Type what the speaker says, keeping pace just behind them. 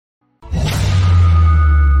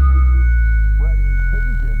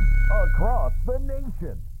the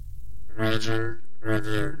nation. Region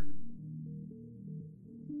Review.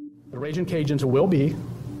 The Ragin' Cajuns will be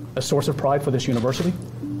a source of pride for this university,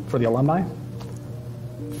 for the alumni,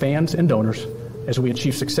 fans, and donors as we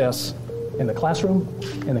achieve success in the classroom,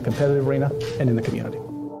 in the competitive arena, and in the community.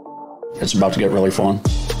 It's about to get really fun.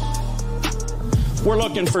 We're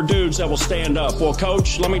looking for dudes that will stand up. Well,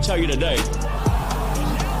 Coach, let me tell you today,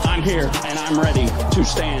 I'm here and I'm ready to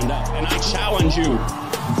stand up. And I challenge you,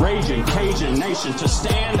 Ragin' Cajun Nation, to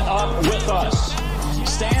stand up with us.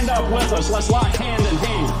 Stand up with us. Let's lock hand in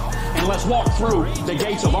hand and let's walk through the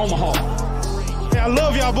gates of Omaha. Hey, I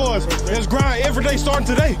love y'all boys. Let's grind every day starting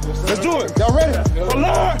today. Let's do it. Y'all ready?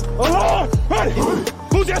 Alarm! Ready?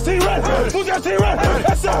 Who's that team ready? Who's that team ready?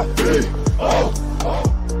 That's up.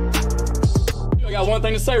 I got one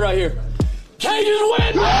thing to say right here. Cajuns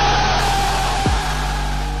win!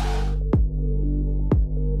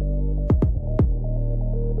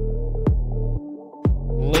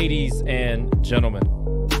 Ladies and gentlemen,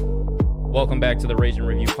 welcome back to the Ragin'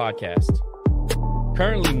 Review podcast.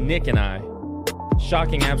 Currently, Nick and I,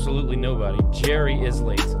 shocking absolutely nobody, Jerry is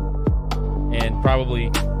late. And probably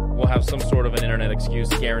will have some sort of an internet excuse,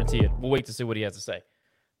 guarantee it. We'll wait to see what he has to say.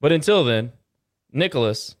 But until then,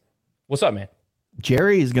 Nicholas, what's up, man?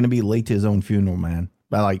 Jerry is going to be late to his own funeral, man,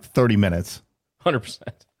 by like 30 minutes. 100%.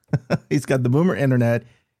 He's got the boomer internet.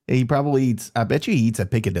 He probably eats, I bet you he eats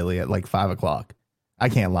at Piccadilly at like 5 o'clock. I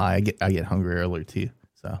can't lie. I get hungry earlier too.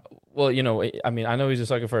 So, well, you know, I mean, I know he's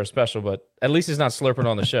just looking for a special, but at least he's not slurping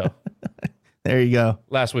on the show. There you go.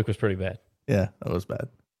 Last week was pretty bad. Yeah, that was bad.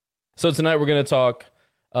 So tonight we're going to talk,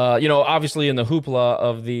 obviously in the hoopla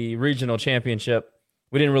of the regional championship,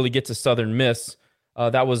 we didn't really get to Southern Miss.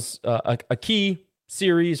 That was a key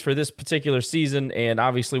series for this particular season, and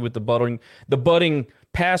obviously with the budding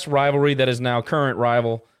past rivalry that is now current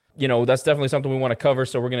rival, that's definitely something we want to cover.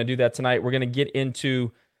 So we're going to do that tonight. We're going to get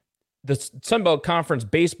into the Sun Belt Conference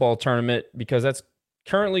baseball tournament because that's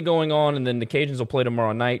currently going on, and then the Cajuns will play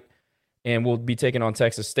tomorrow night, and we'll be taking on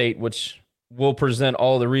Texas State, which will present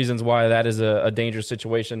all the reasons why that is a dangerous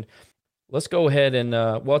situation. Let's go ahead and,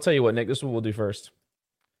 I'll tell you what, Nick, this is what we'll do first.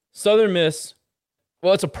 Southern Miss.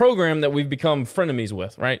 Well, it's a program that we've become frenemies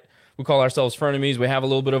with, right? We call ourselves frenemies. We have a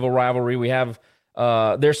little bit of a rivalry. We have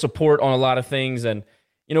their support on a lot of things. And,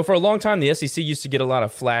 for a long time, the SEC used to get a lot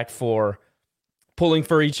of flack for pulling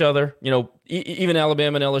for each other. Even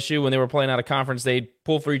Alabama and LSU, when they were playing out of conference, they'd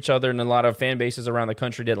pull for each other, and a lot of fan bases around the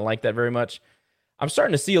country didn't like that very much. I'm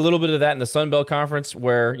starting to see a little bit of that in the Sun Belt Conference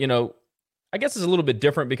where, I guess it's a little bit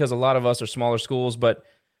different because a lot of us are smaller schools, but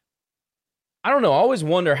I don't know. I always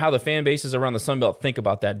wonder how the fan bases around the Sun Belt think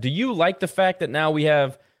about that. Do you like the fact that now we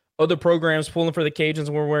have other programs pulling for the Cajuns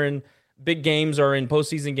when we're in big games or in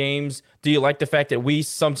postseason games? Do you like the fact that we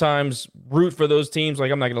sometimes root for those teams?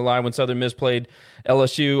 Like, I'm not going to lie, when Southern Miss played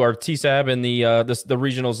LSU or TSAB in the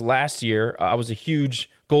regionals last year, I was a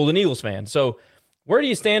huge Golden Eagles fan. So where do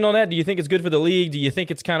you stand on that? Do you think it's good for the league? Do you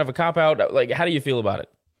think it's kind of a cop-out? Like, how do you feel about it?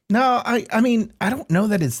 No, I mean, I don't know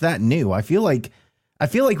that it's that new. I feel like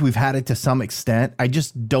we've had it to some extent. I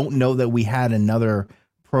just don't know that we had another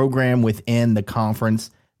program within the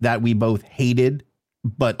conference that we both hated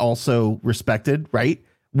but also respected, right?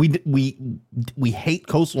 We hate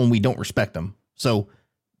Coastal and we don't respect them. So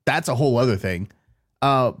that's a whole other thing.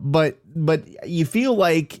 But you feel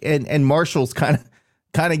like and Marshall's kind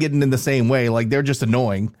of getting in the same way. Like, they're just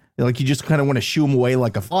annoying. Like, you just kind of want to shoo them away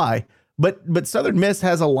like a fly. But Southern Miss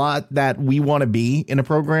has a lot that we want to be in a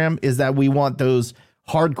program, is that we want those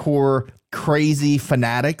hardcore, crazy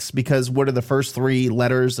fanatics, because what are the first three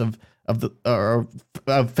letters of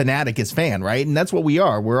fanatic is fan, right? And that's what we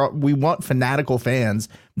are. We want fanatical fans.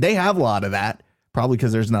 They have a lot of that, probably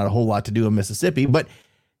because there's not a whole lot to do in Mississippi, but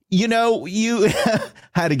you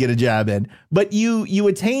had to get a jab in, but you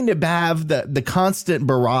attain to have the constant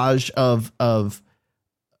barrage of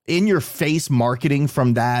in your face marketing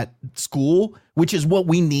from that school, which is what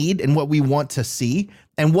we need and what we want to see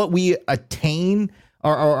and what we attain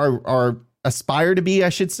or aspire to be, I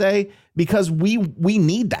should say, because we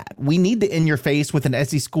need that. We need the in your face with an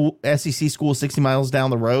SEC school 60 miles down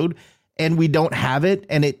the road, and we don't have it,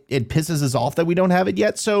 and it pisses us off that we don't have it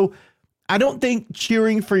yet. So I don't think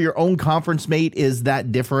cheering for your own conference mate is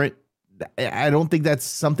that different. I don't think that's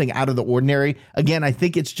something out of the ordinary. Again, I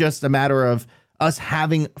think it's just a matter of us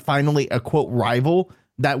having finally a quote rival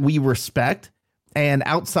that we respect. And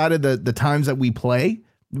outside of the times that we play,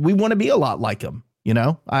 we want to be a lot like them.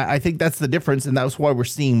 I think that's the difference. And that's why we're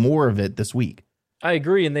seeing more of it this week. I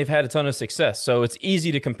agree. And they've had a ton of success. So it's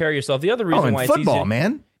easy to compare yourself. The other reason why football, it's easy,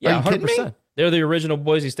 man. Yeah, 100%. They're the original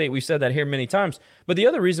Boise State. We've said that here many times. But the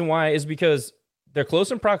other reason why is because they're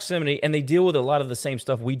close in proximity, and they deal with a lot of the same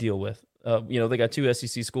stuff we deal with. They got 2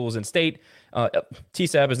 SEC schools in state.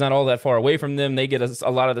 TSAB is not all that far away from them. They get a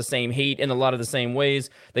lot of the same hate in a lot of the same ways.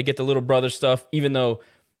 They get the little brother stuff, even though,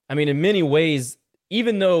 in many ways,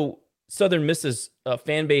 even though Southern Miss's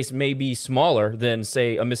fan base may be smaller than,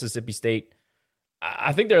 say, a Mississippi State,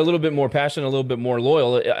 I think they're a little bit more passionate, a little bit more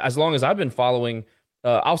loyal. As long as I've been following,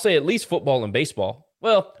 I'll say at least football and baseball.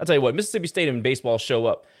 Well, I'll tell you what, Mississippi State and baseball show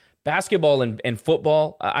up. Basketball and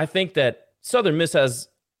football, I think that Southern Miss has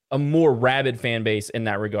a more rabid fan base in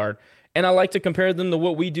that regard. And I like to compare them to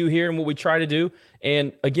what we do here and what we try to do.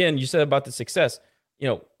 And again, you said about the success.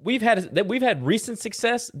 We've had recent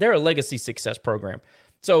success. They're a legacy success program.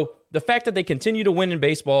 So the fact that they continue to win in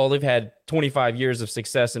baseball, they've had 25 years of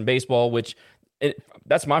success in baseball, which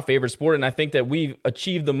that's my favorite sport. And I think that we've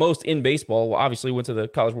achieved the most in baseball. Well, obviously went to the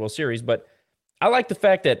College World Series, but I like the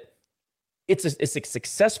fact that it's a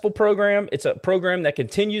successful program. It's a program that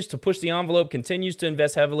continues to push the envelope, continues to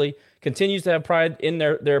invest heavily, continues to have pride in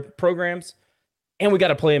their programs, and we got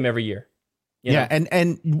to play them every year. Yeah,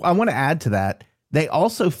 and I want to add to that. They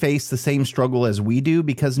also face the same struggle as we do,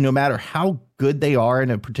 because no matter how good they are in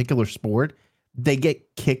a particular sport, they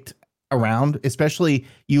get kicked around. Especially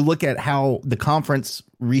you look at how the conference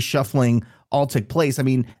reshuffling all took place.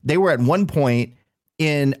 They were at one point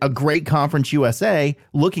in a great conference USA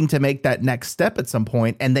looking to make that next step at some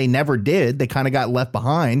point, and they never did. They kind of got left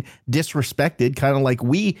behind, disrespected, kind of like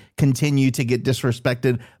we continue to get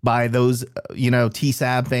disrespected by those,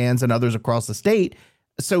 TSAB fans and others across the state.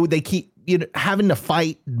 So they keep having to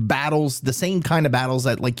fight battles, the same kind of battles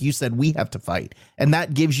that, like you said, we have to fight. And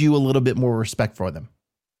that gives you a little bit more respect for them.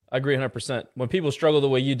 I agree 100%. When people struggle the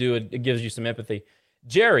way you do, it gives you some empathy.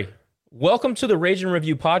 Jerry, welcome to the Rage and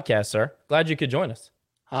Review podcast, sir. Glad you could join us.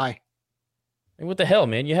 Hi. Hey, what the hell,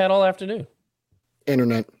 man? You had all afternoon.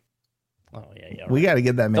 Internet. Oh, yeah. Right. We got to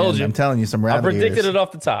get that, man. Told you. I'm telling you, some rabbit I predicted ears. it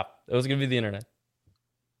off the top. It was going to be the internet.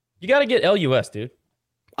 You got to get LUS, dude.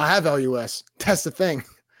 I have LUS. That's the thing.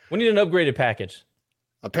 We need an upgraded package.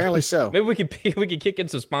 Apparently so. Maybe we could kick in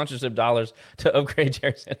some sponsorship dollars to upgrade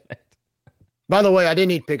Jerry's internet. By the way, I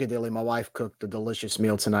didn't eat Piccadilly. My wife cooked a delicious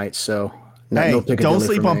meal tonight, so no Piccadilly. Don't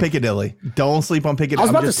sleep on me. Piccadilly. Don't sleep on Piccadilly. I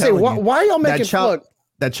was about to say, why are y'all making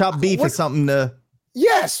that chopped beef is something to.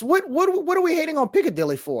 Yes. What are we hating on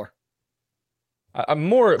Piccadilly for? I'm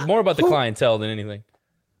more about the clientele than anything.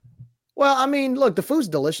 Well, look, the food's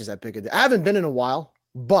delicious at Piccadilly. I haven't been in a while,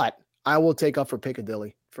 but I will take up for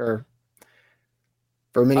Piccadilly for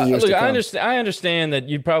many years to come. I understand that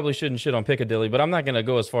you probably shouldn't shit on Piccadilly, but I'm not going to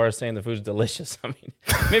go as far as saying the food's delicious.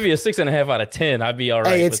 Maybe a 6.5 out of 10, I'd be all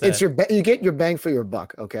right. Hey, you get your bang for your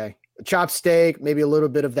buck. Okay, a chopped steak, maybe a little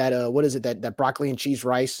bit of that. What is it? That broccoli and cheese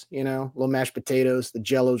rice. Little mashed potatoes. The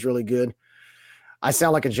Jello's really good. I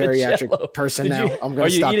sound like a geriatric person now. I'm going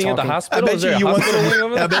to stop talking. Are you eating at the hospital?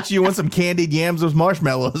 I bet you want some candied yams with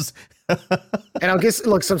marshmallows. And I'll get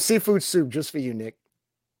some seafood soup just for you, Nick.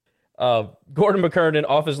 Gordon McKernan,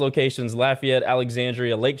 office locations, Lafayette,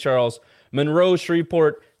 Alexandria, Lake Charles, Monroe,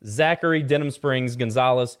 Shreveport, Zachary, Denham Springs,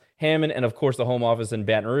 Gonzales, Hammond, and of course the home office in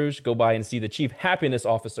Baton Rouge. Go by and see the chief happiness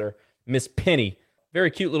officer, Miss Penny.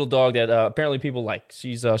 Very cute little dog that apparently people like.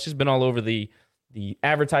 She's been all over the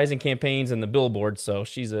advertising campaigns and the billboards, so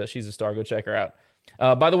she's a star. Go check her out.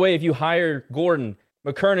 By the way, if you hire Gordon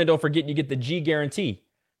McKernan, don't forget you get the G guarantee.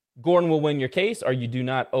 Gordon will win your case, or you do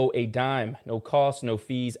not owe a dime. No costs, no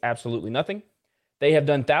fees, absolutely nothing. They have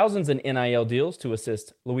done thousands in NIL deals to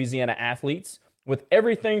assist Louisiana athletes with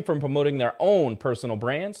everything from promoting their own personal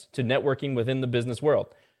brands to networking within the business world.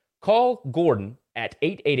 Call Gordon at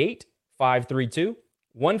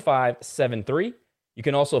 888-532-1573. You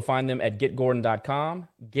can also find them at getgordon.com,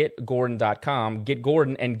 getgordon.com, get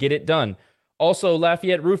Gordon and get it done. Also,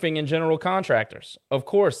 Lafayette Roofing and General Contractors. Of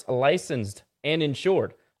course, licensed and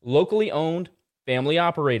insured. Locally owned, family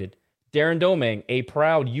operated. Darren Domingue, a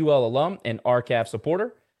proud UL alum and RCAF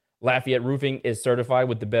supporter. Lafayette Roofing is certified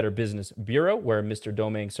with the Better Business Bureau, where Mr.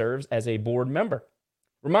 Domingue serves as a board member.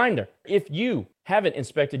 Reminder, if you haven't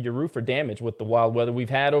inspected your roof for damage with the wild weather we've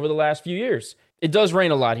had over the last few years, it does rain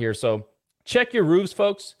a lot here, so check your roofs,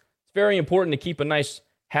 folks. It's very important to keep a nice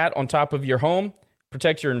hat on top of your home,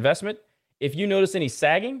 protect your investment. If you notice any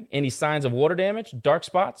sagging, any signs of water damage, dark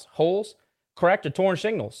spots, holes, cracked or torn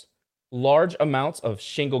shingles, large amounts of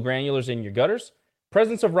shingle granulars in your gutters,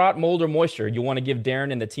 presence of rot, mold, or moisture, you want to give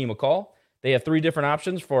Darren and the team a call. They have 3 different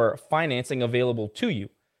options for financing available to you.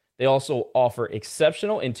 They also offer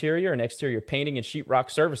exceptional interior and exterior painting and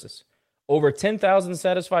sheetrock services. Over 10,000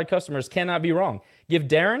 satisfied customers cannot be wrong. Give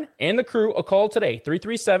Darren and the crew a call today,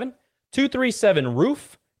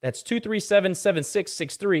 337-237-ROOF. That's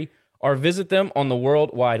 237-7663. or visit them on the World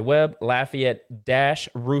Wide Web,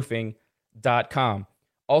 Lafayette-roofing.com.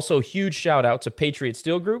 Also, huge shout out to Patriot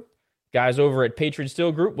Steel Group. Guys over at Patriot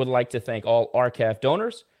Steel Group would like to thank all RCAF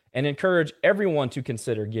donors and encourage everyone to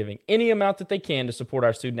consider giving any amount that they can to support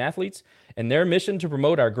our student athletes and their mission to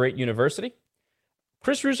promote our great university.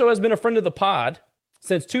 Chris Russo has been a friend of the pod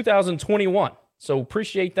since 2021, so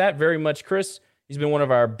appreciate that very much, Chris. He's been one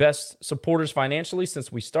of our best supporters financially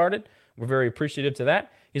since we started. We're very appreciative to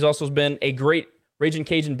that. He's also been a great Ragin'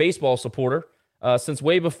 Cajun baseball supporter since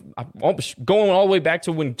way before, going all the way back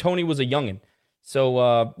to when Tony was a youngin'.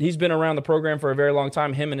 So he's been around the program for a very long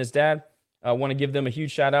time, him and his dad. I want to give them a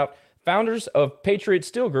huge shout out. Founders of Patriot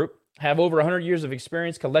Steel Group have over 100 years of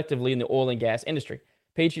experience collectively in the oil and gas industry.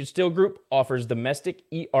 Patriot Steel Group offers domestic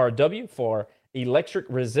ERW for electric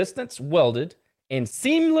resistance, welded, and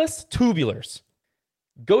seamless tubulars.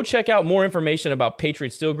 Go check out more information about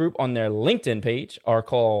Patriot Steel Group on their LinkedIn page or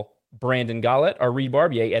call Brandon Gollett or Reed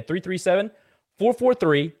Barbier at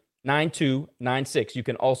 337-443-9296. You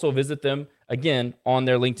can also visit them again on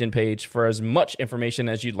their LinkedIn page for as much information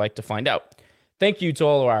as you'd like to find out. Thank you to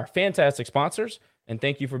all of our fantastic sponsors, and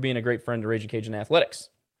thank you for being a great friend to Ragin' Cajun Athletics.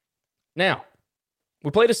 Now,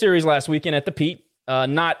 we played a series last weekend at the Pete,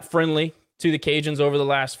 not friendly to the Cajuns over the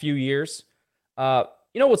last few years.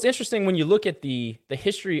 You know, what's interesting when you look at the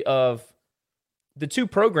history of the two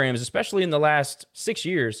programs, especially in the last 6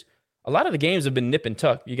 years, a lot of the games have been nip and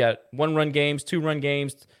tuck. You got 1-run games, 2-run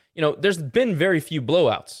games. You know, there's been very few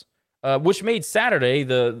blowouts, which made Saturday,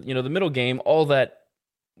 the middle game, all that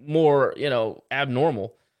more,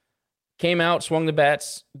 abnormal. Came out, swung the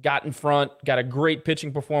bats, got in front, got a great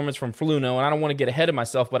pitching performance from Fluno. And I don't want to get ahead of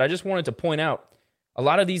myself, but I just wanted to point out a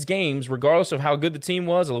lot of these games, regardless of how good the team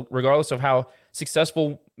was, regardless of how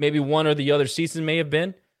successful maybe one or the other season may have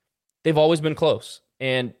been, they've always been close.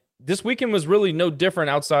 And this weekend was really no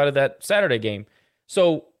different outside of that Saturday game.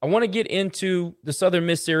 So I want to get into the Southern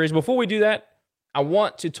Miss series. Before we do that, I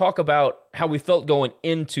want to talk about how we felt going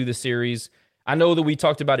into the series. I know that we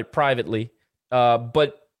talked about it privately,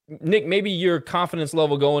 but Nick, maybe your confidence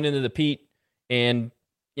level going into the Pete and,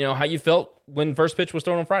 how you felt when first pitch was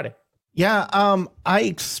thrown on Friday. Yeah, I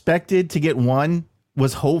expected to get one,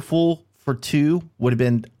 was hopeful for two, would have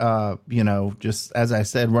been, just as I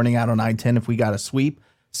said, running out on I-10 if we got a sweep.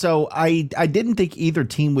 So I didn't think either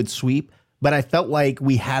team would sweep, but I felt like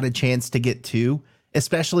we had a chance to get two,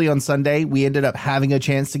 especially on Sunday. We ended up having a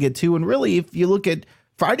chance to get two. And really, if you look at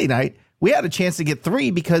Friday night, we had a chance to get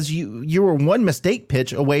three because you were one mistake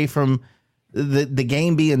pitch away from the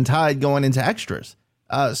game being tied going into extras.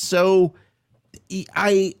 So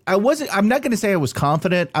I'm not going to say I was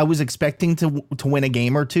confident. I was expecting to win a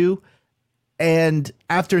game or two. And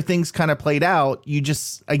after things kind of played out, you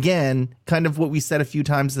just, again, kind of what we said a few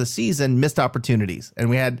times this season, missed opportunities.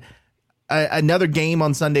 And we had another game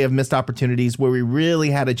on Sunday of missed opportunities where we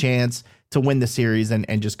really had a chance to win the series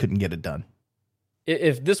and just couldn't get it done.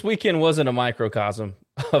 If this weekend wasn't a microcosm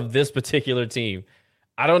of this particular team,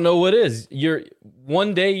 I don't know what is.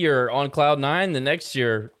 One day you're on cloud nine, the next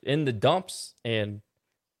you're in the dumps. And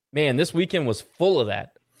man, this weekend was full of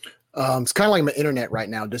that. It's kind of like my internet right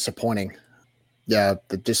now, disappointing. Yeah,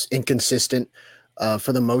 just inconsistent.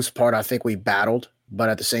 For the most part, I think we battled, but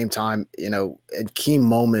at the same time, in key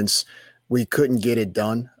moments, we couldn't get it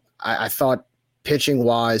done. I thought pitching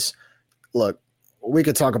wise, look, we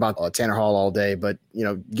could talk about Tanner Hall all day, but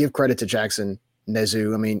give credit to Jackson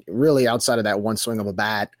Nezu. I mean, really, outside of that one swing of a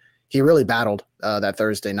bat, he really battled that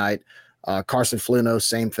Thursday night. Carson Fluno,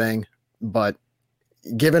 same thing, but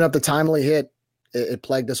giving up the timely hit, it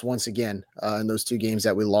plagued us once again in those two games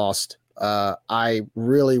that we lost. I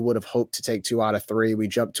really would have hoped to take 2 out of 3. We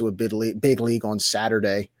jumped to a big lead on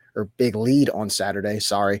Saturday,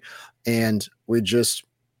 sorry. And we just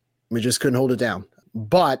couldn't hold it down.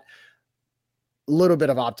 But a little bit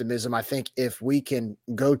of optimism. I think if we can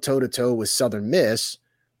go toe to toe with Southern Miss,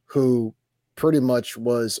 who pretty much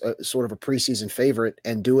was sort of a preseason favorite,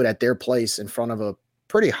 and do it at their place in front of a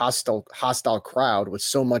pretty hostile crowd with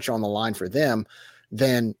so much on the line for them,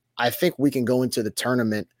 then I think we can go into the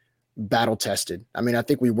tournament battle tested. I mean, I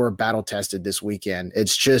think we were battle tested this weekend.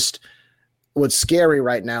 It's just what's scary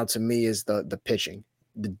right now to me is the pitching,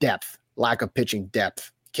 the depth, lack of pitching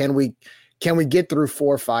depth. Can we get through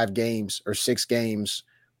 4 or 5 games or 6 games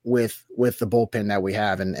with the bullpen that we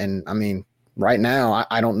have? And I mean, right now,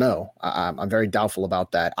 I don't know. I'm very doubtful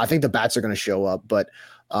about that. I think the bats are going to show up, but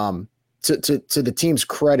to the team's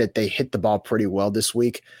credit, they hit the ball pretty well this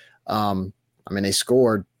week. I mean, they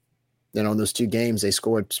scored, in those 2 games, they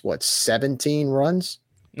scored 17 runs?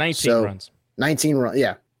 19 runs. 19 runs.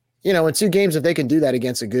 Yeah. In 2 games, if they can do that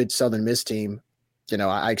against a good Southern Miss team,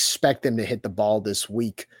 I expect them to hit the ball this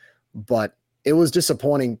week, but it was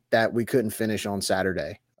disappointing that we couldn't finish on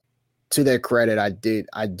Saturday. To their credit, I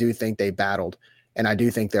do think they battled, and I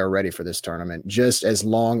do think they're ready for this tournament, just as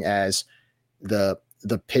long as the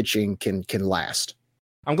pitching can last.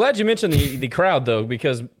 I'm glad you mentioned the crowd, though,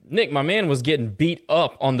 because Nick, my man, was getting beat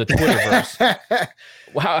up on the Twitterverse.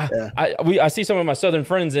 Wow. Yeah. I see some of my Southern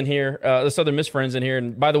friends in here, the Southern Miss friends in here.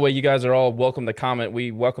 And by the way, you guys are all welcome to comment.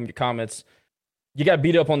 We welcome your comments. You got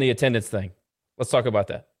beat up on the attendance thing. Let's talk about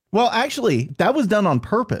that. Well, actually, that was done on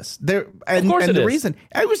purpose. The reason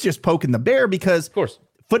I was just poking the bear because of course,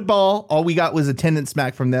 football, all we got was attendance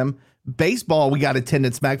smack from them. Baseball, we got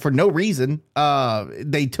attendance back for no reason.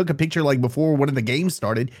 They took a picture like before one of the games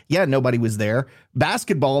started. Yeah, nobody was there.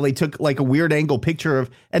 Basketball, they took like a weird angle picture of.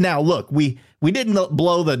 And now look, we didn't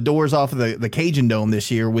blow the doors off of the Cajun Dome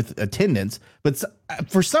this year with attendance, but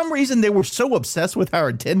for some reason they were so obsessed with our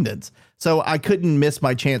attendance. So I couldn't miss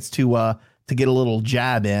my chance to get a little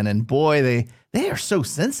jab in. And boy, they are so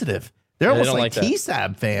sensitive. They're almost like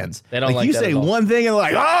TSAB fans. They don't like you that say one thing and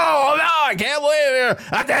like, oh no, I can't believe it.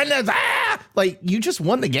 Attendance. Like you just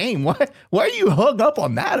won the game. Why are you hung up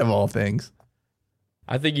on that of all things?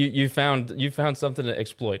 I think you found something to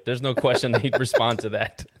exploit. There's no question they'd respond to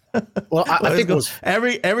that. Well, I think it was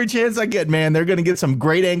every chance I get, man, they're going to get some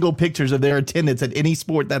great angle pictures of their attendance at any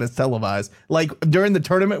sport that is televised. Like during the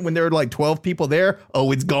tournament when there were like 12 people there.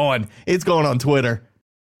 Oh, it's gone. It's going on Twitter.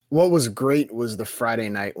 What was great was the Friday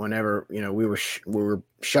night whenever, we were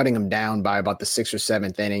shutting them down by about the 6th or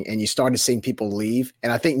 7th inning, and you started seeing people leave.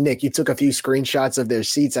 And I think, Nick, you took a few screenshots of their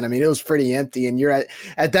seats, and I mean, it was pretty empty. And you're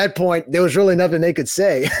at that point, there was really nothing they could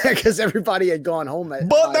say because everybody had gone home.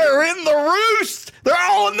 But they're in the roost. They're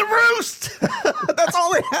all in the roost. That's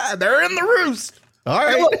all they had. They're in the roost. All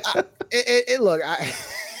right. Look,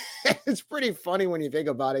 it's pretty funny when you think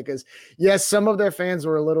about it because, yes, some of their fans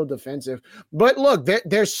were a little defensive. But look,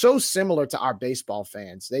 they're so similar to our baseball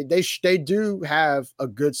fans. They do have a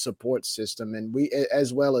good support system, and we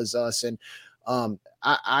as well as us. And I'm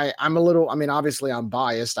a little – I mean, obviously I'm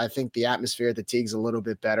biased. I think the atmosphere at the Teague's a little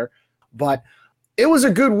bit better. But it was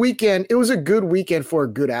a good weekend. It was a good weekend for a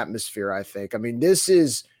good atmosphere, I think. I mean,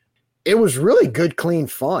 it was really good, clean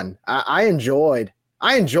fun. I enjoyed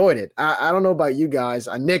it. I don't know about you guys.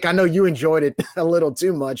 Nick, I know you enjoyed it a little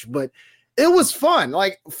too much, but it was fun.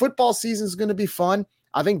 Like football season is going to be fun.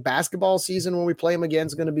 I think basketball season when we play them again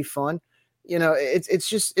is going to be fun. It's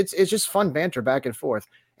just fun banter back and forth.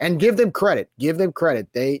 And give them credit.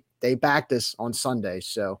 They backed us on Sunday.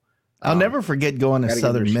 So I'll never forget going to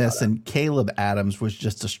Southern Miss and Caleb Adams was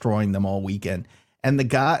just destroying them all weekend. And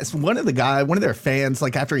one of their fans,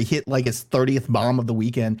 like after he hit like his 30th bomb of the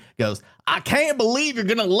weekend, goes, I can't believe you're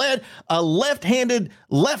going to let a left-handed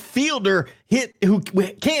left fielder who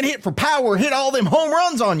can't hit for power, hit all them home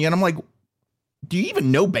runs on you. And I'm like, do you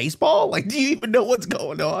even know baseball? Like, do you even know what's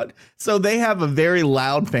going on? So they have a very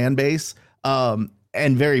loud fan base and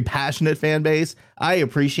very passionate fan base. I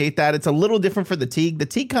appreciate that. It's a little different for the Teague. The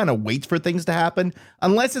Teague kind of waits for things to happen.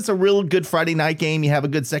 Unless it's a real good Friday night game, you have a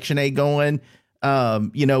good Section A going.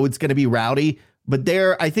 It's going to be rowdy, but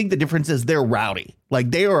I think the difference is they're rowdy. Like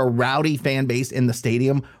they are a rowdy fan base in the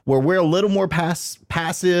stadium where we're a little more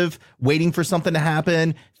passive, waiting for something to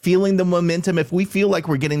happen, feeling the momentum. If we feel like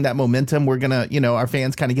we're getting that momentum, we're going to, our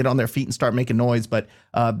fans kind of get on their feet and start making noise. But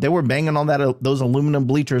they were banging on those aluminum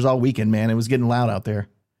bleachers all weekend, man. It was getting loud out there.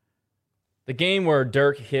 The game where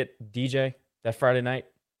Dirk hit DJ that Friday night,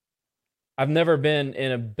 I've never been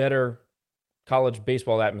in a better college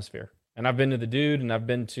baseball atmosphere. And I've been to the Dude, and I've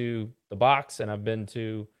been to the Box, and I've been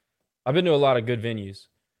to a lot of good venues.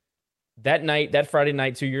 That Friday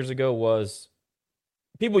night 2 years ago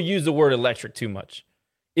people use the word electric too much.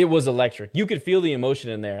 It was electric. You could feel the emotion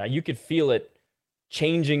in there. You could feel it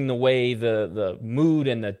changing the way the mood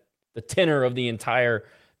and the tenor of the entire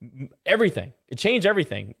everything. It changed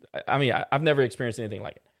everything. I mean, I've never experienced anything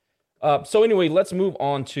like it. So anyway, let's move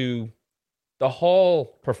on to the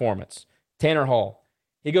Hall performance. Tanner Hall.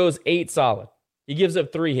 He goes 8 solid. He gives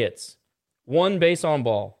up 3 hits, 1 base on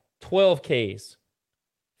ball, 12 Ks,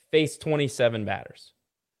 faced 27 batters.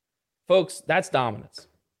 Folks, that's dominance.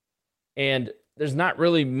 And there's not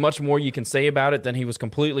really much more you can say about it than he was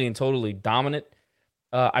completely and totally dominant.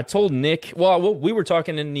 I told Nick, we were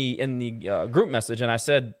talking in the group message, and I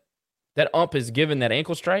said that ump is given that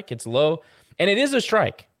ankle strike. It's low, and it is a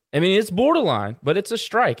strike. I mean, it's borderline, but it's a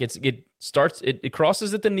strike. It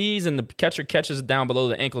crosses at the knees, and the catcher catches it down below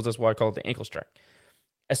the ankles. That's why I call it the ankle strike.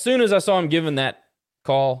 As soon as I saw him giving that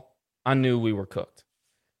call, I knew we were cooked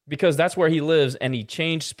because that's where he lives, and he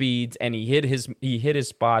changed speeds, and he hit his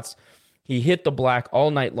spots. He hit the black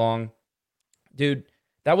all night long. dude,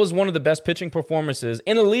 that was one of the best pitching performances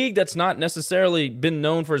in a league that's not necessarily been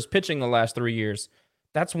known for his pitching the last 3 years.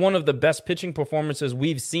 That's one of the best pitching performances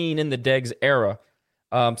we've seen in the Deggs era.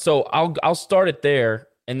 So I'll start it there,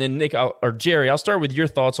 and then Nick or Jerry, I'll start with your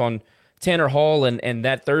thoughts on Tanner Hall and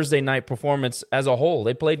that Thursday night performance as a whole.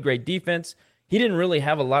 They played great defense. He didn't really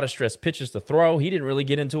have a lot of stress pitches to throw. He didn't really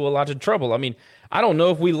get into a lot of trouble. I mean, I don't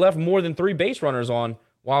know if we left more than 3 base runners on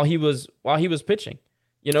while he was pitching.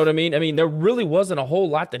 You know what I mean? I mean, there really wasn't a whole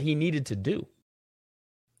lot that he needed to do.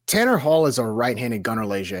 Tanner Hall is a right-handed gunner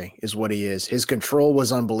leger, is what he is. His control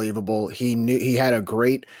was unbelievable. He knew he had a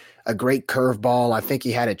great curveball. I think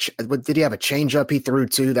he had did he have a changeup he threw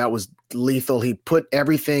too? That was lethal. He put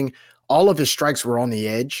everything. All of his strikes were on the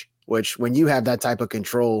edge, which when you have that type of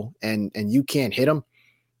control and you can't hit them,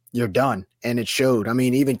 you're done. And it showed. I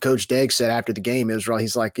mean, even Coach Degg said after the game, Israel,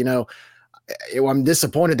 he's like, I'm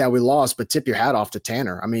disappointed that we lost, but tip your hat off to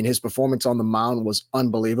Tanner. I mean, his performance on the mound was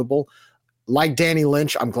unbelievable. Like Danny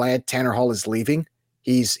Lynch, I'm glad Tanner Hall is leaving.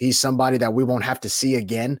 He's somebody that we won't have to see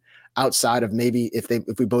again outside of maybe if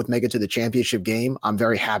we both make it to the championship game. I'm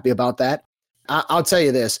very happy about that. I'll tell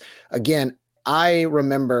you this again. I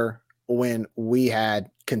remember when we had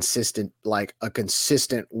a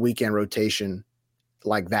consistent weekend rotation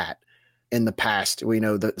like that in the past. We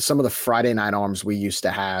know that some of the Friday night arms we used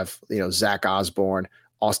to have, Zach Osborne,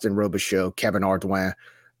 Austin Robichaux, Kevin Ardouin,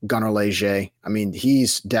 Gunnar Leger. I mean,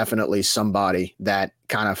 he's definitely somebody that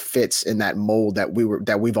kind of fits in that mold that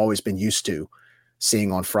we've always been used to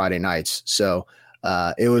seeing on Friday nights. So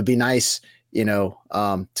it would be nice,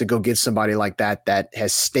 to go get somebody like that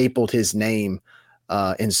has stapled his name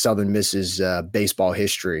in Southern Miss's baseball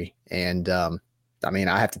history. And I mean,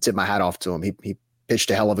 I have to tip my hat off to him. He pitched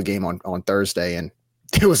a hell of a game on Thursday, and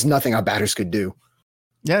there was nothing our batters could do.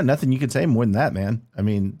 Yeah, nothing you could say more than that, man. I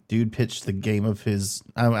mean, dude pitched the game of his,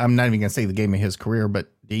 I'm not even going to say the game of his career,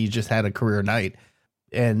 but he just had a career night.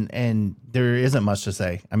 And there isn't much to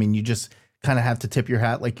say. I mean, you just kind of have to tip your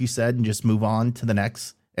hat, like you said, and just move on to the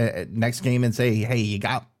next game and say, hey, you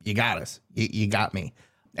got us. You got me.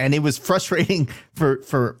 And it was frustrating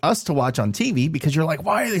for us to watch on TV because you're like,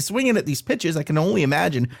 why are they swinging at these pitches? I can only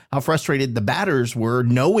imagine how frustrated the batters were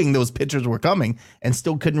knowing those pitchers were coming and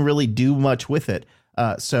still couldn't really do much with it.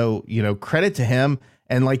 So, credit to him.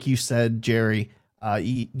 And like you said, Jerry,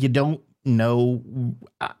 you don't know.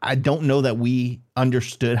 I don't know that we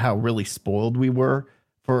understood how really spoiled we were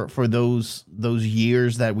for those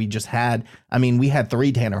years that we just had. I mean, we had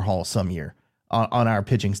 3 Tanner Halls some year on our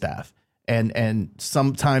pitching staff. And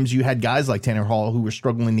sometimes you had guys like Tanner Hall who were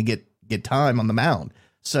struggling to get time on the mound.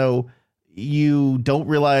 So you don't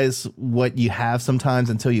realize what you have sometimes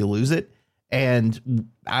until you lose it. And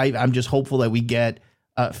I'm just hopeful that we get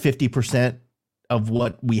 50% of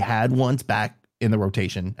what we had once back in the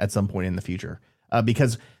rotation at some point in the future.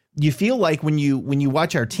 Because you feel like when you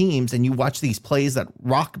watch our teams and you watch these plays that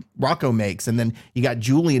Rocco makes, and then you got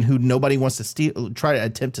Julian who nobody wants to try to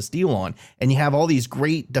attempt to steal on, and you have all these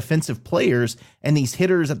great defensive players and these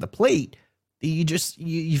hitters at the plate,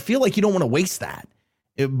 you feel like you don't want to waste that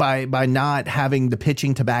by not having the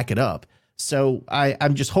pitching to back it up. So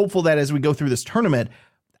I'm just hopeful that as we go through this tournament,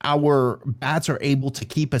 our bats are able to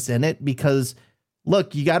keep us in it, because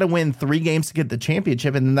look, you got to win 3 games to get the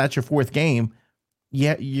championship, and then that's your 4th game.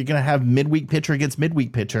 Yeah, you're going to have midweek pitcher against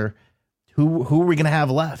midweek pitcher. Who are we going to have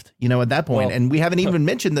left, at that point? Well, and we haven't even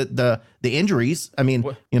mentioned the injuries. I mean,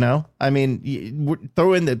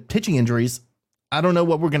 throw in the pitching injuries. I don't know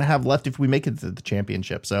what we're going to have left if we make it to the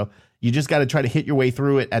championship. So you just got to try to hit your way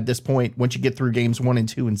through it at this point once you get through games 1 and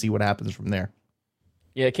 2 and see what happens from there.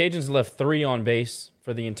 Yeah, Cajuns left 3 on base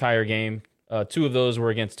for the entire game. 2 of those were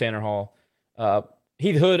against Tanner Hall.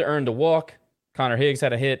 Heath Hood earned a walk. Connor Higgs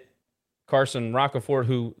had a hit. Carson Rockefort,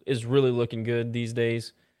 who is really looking good these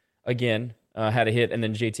days, again, had a hit, and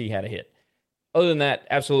then JT had a hit. Other than that,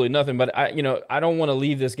 absolutely nothing. But I don't want to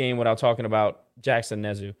leave this game without talking about Jackson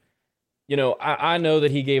Nezu. I know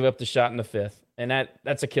that he gave up the shot in the 5th, and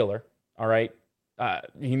that's a killer. All right,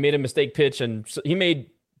 he made a mistake pitch, and he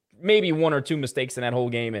made maybe 1 or 2 mistakes in that whole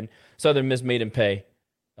game, and Southern Miss made him pay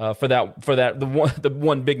for the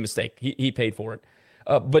one big mistake. He paid for it.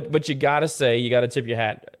 But you got to tip your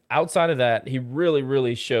hat. Outside of that, he really,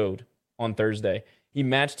 really showed on Thursday. He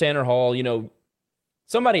matched Tanner Hall.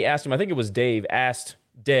 Somebody asked him, I think it was Dave, asked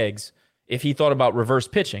Deggs if he thought about reverse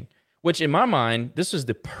pitching, which in my mind, this is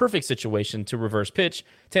the perfect situation to reverse pitch.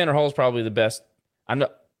 Tanner Hall's probably the best. I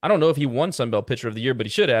don't know if he won Sunbelt Pitcher of the Year, but he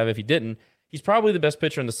should have if he didn't. He's probably the best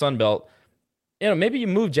pitcher in the Sunbelt. Maybe you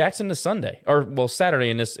move Jackson to Sunday, or Saturday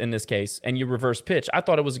in this case, and you reverse pitch. I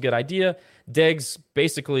thought it was a good idea. Deggs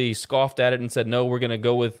basically scoffed at it and said, no, we're going to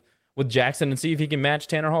go with with Jackson and see if he can match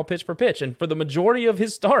Tanner Hall pitch for pitch. And for the majority of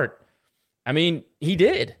his start, I mean, he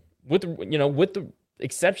did, with the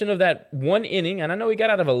exception of that one inning. And I know he got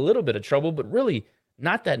out of a little bit of trouble, but really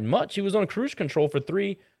not that much. He was on cruise control for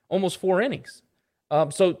almost 4 innings.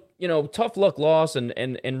 So, tough luck loss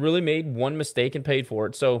and really made one mistake and paid for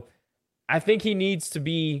it. So I think he needs to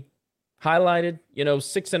be highlighted,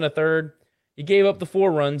 6 1/3. He gave up the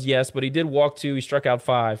 4 runs, yes, but he did walk 2. He struck out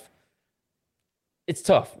 5. It's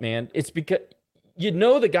tough, man. It's because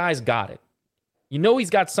the guy's got it. He's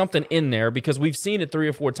got something in there because we've seen it 3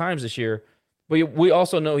 or 4 times this year. But we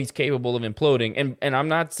also know he's capable of imploding. And I'm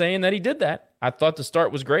not saying that he did that. I thought the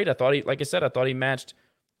start was great. I thought he matched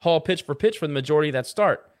Hall pitch for pitch for the majority of that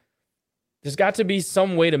start. There's got to be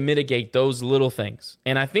some way to mitigate those little things.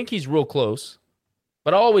 And I think he's real close.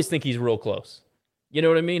 But I always think he's real close. You know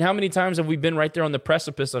what I mean? How many times have we been right there on the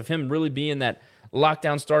precipice of him really being that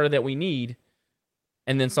lockdown starter that we need,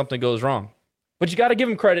 and then something goes wrong? But you got to give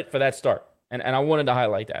him credit for that start. And I wanted to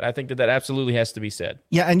highlight that. I think that absolutely has to be said.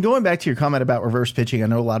 Yeah, and going back to your comment about reverse pitching, I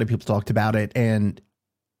know a lot of people talked about it, and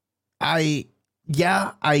I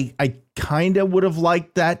kind of would have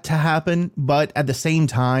liked that to happen, but at the same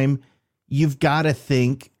time, you've got to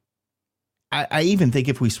think, I even think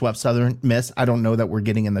if we swept Southern Miss, I don't know that we're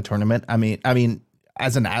getting in the tournament. I mean,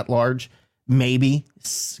 as an at-large, maybe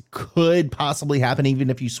could possibly happen even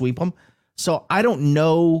if you sweep them. So I don't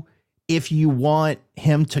know if you want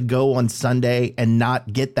him to go on Sunday and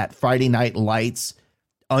not get that Friday night lights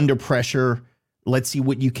under pressure. Let's see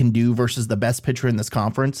what you can do versus the best pitcher in this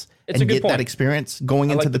conference and get that experience going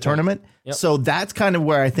into the tournament. Yep. So that's kind of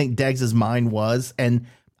where I think Deggs' mind was. And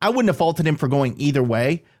I wouldn't have faulted him for going either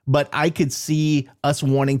way, but I could see us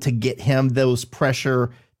wanting to get him those pressure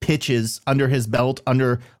pitches under his belt,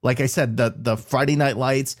 under, like I said, the Friday night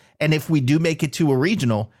lights. And if we do make it to a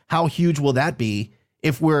regional, how huge will that be?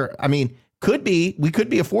 If we could be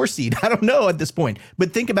a 4 seed. I don't know at this point,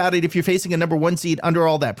 but think about it. If you're facing a number 1 seed under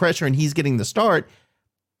all that pressure and he's getting the start,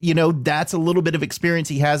 that's a little bit of experience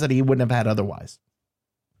he has that he wouldn't have had otherwise.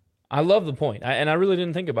 I love the point. And I really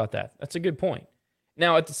didn't think about that. That's a good point.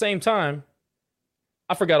 Now, at the same time,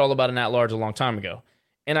 I forgot all about an at-large a long time ago.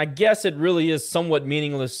 And I guess it really is somewhat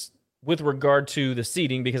meaningless with regard to the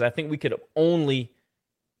seeding, because I think we only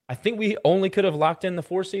could have locked in the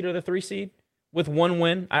 4 seed or the 3 seed with one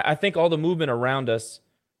win. I think all the movement around us,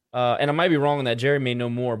 and I might be wrong on that, Jerry may know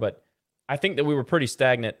more, but I think that we were pretty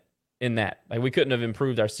stagnant in that. Like, we couldn't have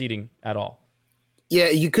improved our seeding at all. Yeah,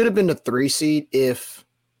 you could have been the 3 seed if...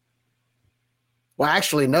 Well,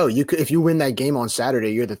 actually, no. You could, if you win that game on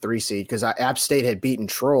Saturday, you're the 3 seed, because App State had beaten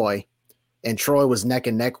Troy, and Troy was neck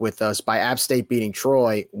and neck with us. By App State beating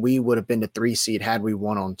Troy, we would have been the 3 seed had we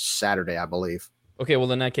won on Saturday, I believe. Okay,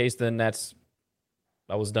 well, in that case, then that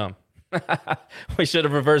was dumb. We should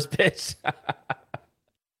have reverse pitched.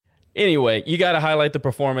 Anyway, you got to highlight the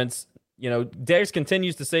performance. Deggs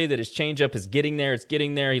continues to say that his changeup is getting there. It's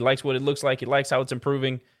getting there. He likes what it looks like. He likes how it's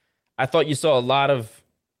improving. I thought you saw a lot of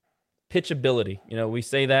pitchability. We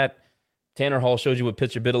say that. Tanner Hall showed you what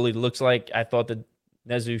pitchability looks like. I thought that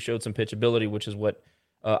Nezu showed some pitchability, which is what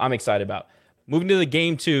I'm excited about. Moving to the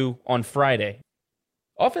game 2 on Friday.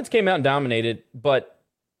 Offense came out and dominated, but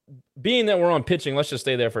being that we're on pitching, let's just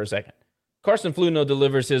stay there for a second. Carson Fluno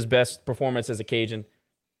delivers his best performance as a Cajun.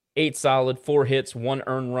 8 solid, 4 hits, 1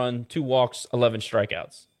 earned run, 2 walks, 11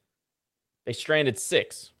 strikeouts. They stranded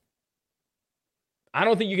 6. I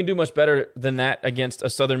don't think you can do much better than that against a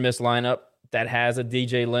Southern Miss lineup that has a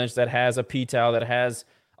DJ Lynch, that has a P-Towel, that has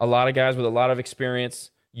a lot of guys with a lot of experience,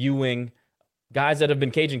 Ewing, guys that have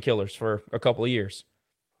been Cajun killers for a couple of years.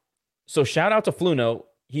 So shout out to Fluno.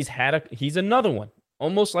 He's another one,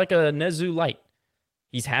 almost like a Nezu light.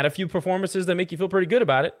 He's had a few performances that make you feel pretty good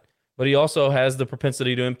about it, but he also has the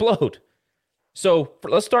propensity to implode. So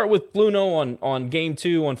let's start with Fluno on game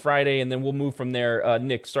 2 on Friday, and then we'll move from there.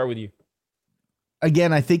 Nick, start with you.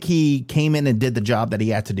 Again, I think he came in and did the job that he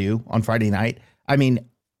had to do on Friday night. I mean,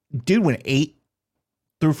 dude went 8,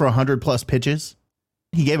 threw for 100+ pitches.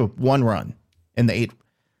 He gave up 1 run in the 8.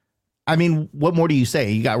 I mean, what more do you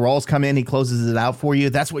say? You got Rawls come in, he closes it out for you.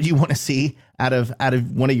 That's what you want to see out of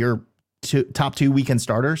one of your top 2 weekend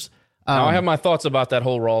starters. Now, I have my thoughts about that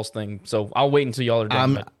whole Rawls thing, so I'll wait until y'all are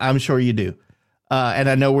done. I'm sure you do, and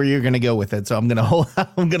I know where you're going to go with it. So I'm going to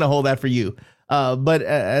hold that for you. But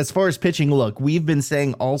as far as pitching, look, we've been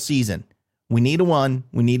saying all season we need a 1,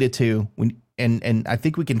 we need a 2, and I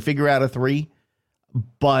think we can figure out a 3.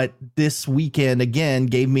 But this weekend again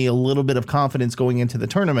gave me a little bit of confidence going into the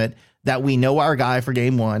tournament that we know our guy for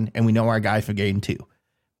game 1 and we know our guy for game 2.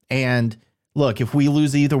 And look, if we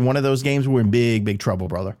lose either one of those games, we're in big trouble,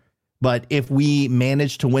 brother. But if we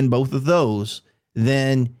manage to win both of those,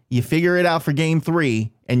 then you figure it out for game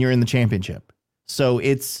 3 and you're in the championship. So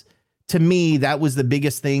it's, to me, that was the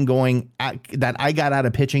biggest thing that I got out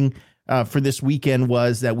of pitching for this weekend,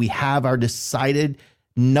 was that we have our decided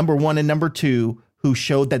number 1 and number 2 who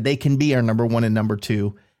showed that they can be our number 1 and number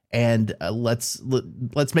 2. And let's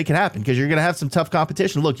make it happen, because you're going to have some tough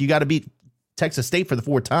competition. Look, you got to beat Texas State for the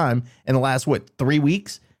 4th time in the last, 3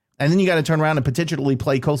 weeks? And then you got to turn around and potentially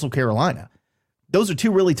play Coastal Carolina. Those are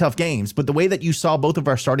 2 really tough games. But the way that you saw both of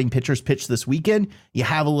our starting pitchers pitch this weekend, you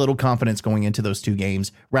have a little confidence going into those 2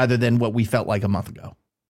 games rather than what we felt like a month ago.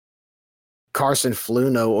 Carson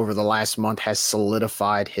Fluno over the last month has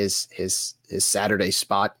solidified his Saturday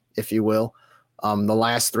spot, if you will. The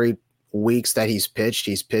last 3 weeks that he's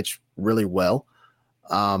pitched really well.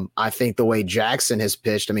 I think the way Jackson has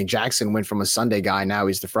pitched, I mean, Jackson went from a Sunday guy, now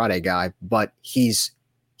he's the Friday guy, but he's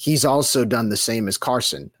also done the same as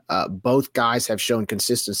Carson. Both guys have shown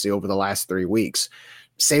consistency over the last 3 weeks.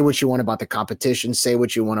 Say what you want about the competition, say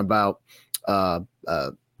what you want about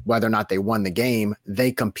whether or not they won the game.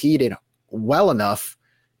 They competed well enough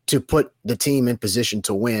to put the team in position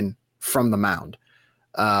to win from the mound.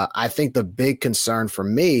 I think the big concern for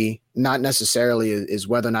me, not necessarily is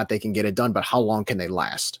whether or not they can get it done, but how long can they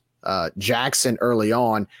last? Jackson early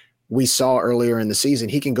on, we saw earlier in the season,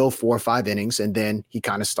 he can go 4 or 5 innings and then he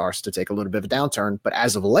kind of starts to take a little bit of a downturn. But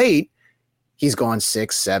as of late, he's gone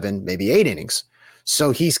 6, 7, maybe 8 innings.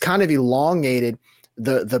 So he's kind of elongated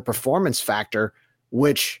the performance factor,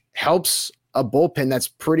 which helps a bullpen that's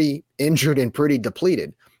pretty injured and pretty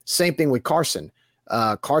depleted. Same thing with Carson.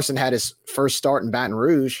 Carson had his first start in Baton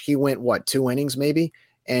Rouge. He went, 2 innings maybe?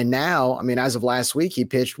 And now, I mean, as of last week, he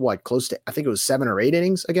pitched, close to, I think it was 7 or 8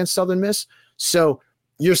 innings against Southern Miss. So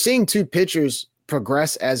you're seeing 2 pitchers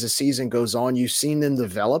progress as the season goes on. You've seen them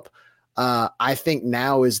develop. I think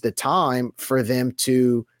now is the time for them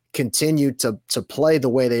to continue to play the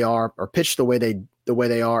way they are, or pitch the way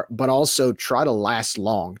they are, but also try to last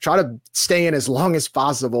long, try to stay in as long as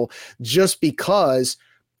possible, just because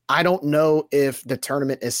I don't know if the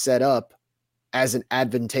tournament is set up as an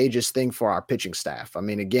advantageous thing for our pitching staff. I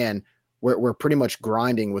mean, again, we're pretty much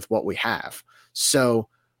grinding with what we have. So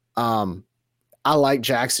I like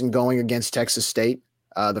Jackson going against Texas State.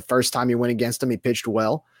 The first time he went against him, he pitched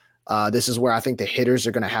well. This is where I think the hitters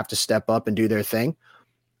are going to have to step up and do their thing.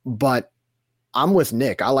 But I'm with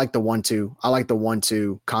Nick. I like the 1-2. I like the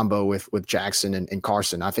 1-2 combo with Jackson and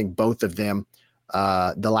Carson. I think both of them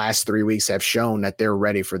the last 3 weeks have shown that they're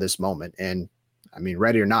ready for this moment. And I mean,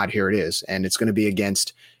 ready or not, here it is. And it's going to be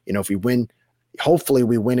against, if we win, hopefully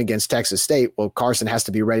we win against Texas State. Well, Carson has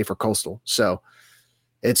to be ready for Coastal. So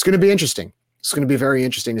it's going to be interesting. It's going to be very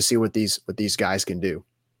interesting to see what these guys can do.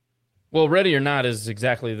 Well, ready or not is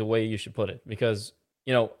exactly the way you should put it, because,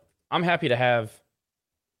 I'm happy to have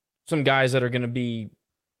some guys that are going to be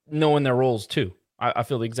knowing their roles too. I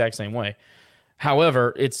feel the exact same way.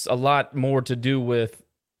 However, it's a lot more to do with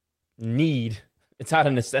need. It's not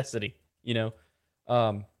a necessity,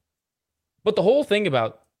 But the whole thing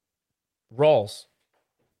about Rawls,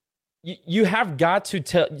 you have got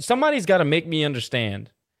to somebody's got to make me understand.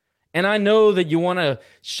 And I know that you want to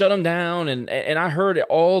shut him down, and I heard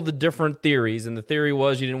all the different theories, and the theory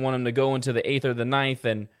was you didn't want him to go into the 8th or the 9th,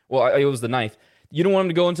 and it was the 9th. You don't want him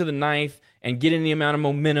to go into the 9th and get any amount of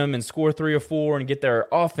momentum and score 3 or 4 and get their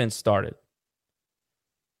offense started.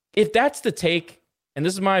 If that's the take, and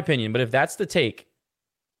this is my opinion, but if that's the take,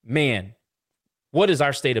 man, what is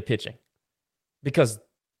our state of pitching? Because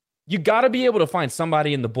you got to be able to find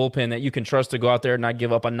somebody in the bullpen that you can trust to go out there and not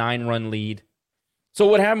give up a 9-run lead. So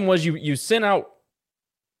what happened was you sent out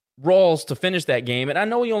Rawls to finish that game, and I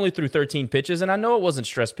know he only threw 13 pitches, and I know it wasn't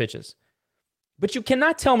stress pitches. But you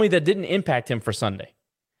cannot tell me that didn't impact him for Sunday.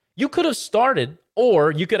 You could have started, or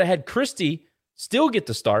you could have had Christie still get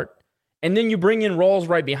the start, and then you bring in Rawls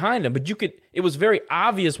right behind him. But it was very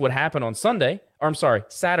obvious what happened on Saturday.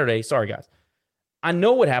 Sorry, guys. I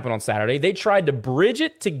know what happened on Saturday. They tried to bridge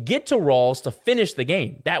it to get to Rawls to finish the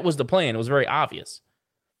game. That was the plan. It was very obvious.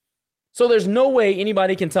 So there's no way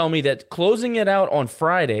anybody can tell me that closing it out on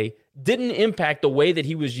Friday didn't impact the way that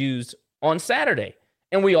he was used on Saturday.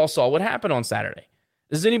 And we all saw what happened on Saturday.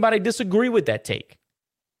 Does anybody disagree with that take?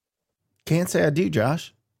 Can't say I do,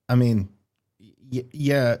 Josh. I mean,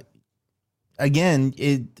 yeah. Again,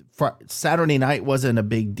 Saturday night wasn't a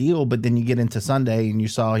big deal, but then you get into Sunday and you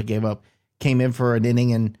saw he came in for an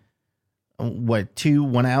inning and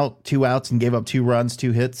 1 out, 2 outs, and gave up 2 runs,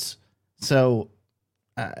 2 hits. So,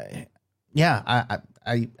 I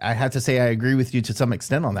have to say I agree with you to some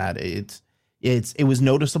extent on that. It was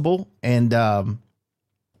noticeable, and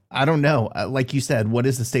I don't know. Like you said, what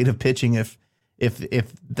is the state of pitching if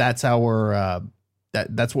that's our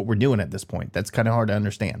that's what we're doing at this point? That's kind of hard to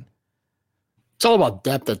understand. It's all about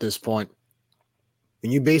depth at this point.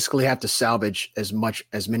 And you basically have to salvage as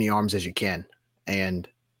many arms as you can. And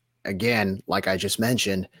again, like I just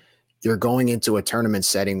mentioned, you're going into a tournament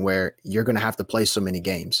setting where you're going to have to play so many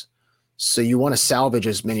games. So you want to salvage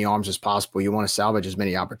as many arms as possible. You want to salvage as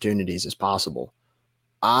many opportunities as possible.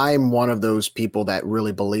 I'm one of those people that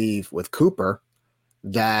really believe with Cooper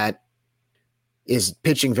that is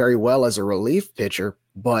pitching very well as a relief pitcher,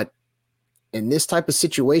 but in this type of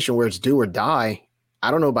situation where it's do or die,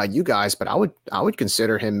 I don't know about you guys, but I would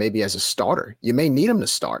consider him maybe as a starter. You may need him to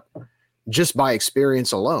start just by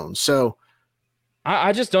experience alone. So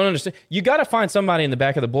I just don't understand. You got to find somebody in the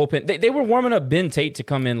back of the bullpen. They were warming up Ben Tate to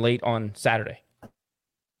come in late on Saturday.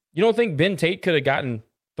 You don't think Ben Tate could have gotten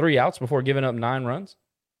 3 outs before giving up 9 runs?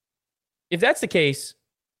 If that's the case,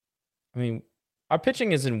 I mean, our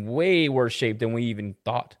pitching is in way worse shape than we even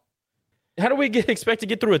thought. How do we expect to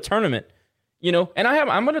get through a tournament? You know, and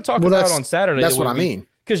I'm going to talk about on Saturday. That's what I mean.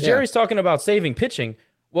 Because Jerry's talking about saving pitching.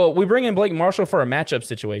 Well, we bring in Blake Marshall for a matchup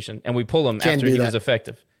situation, and we pull him after he was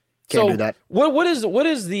effective. Can't do that. What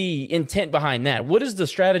is the intent behind that? What is the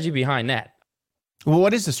strategy behind that? Well,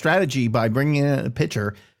 what is the strategy by bringing in a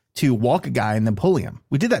pitcher to walk a guy and then pulling him?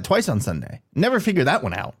 We did that twice on Sunday. Never figured that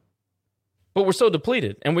one out. But we're so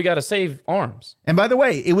depleted, and we got to save arms. And by the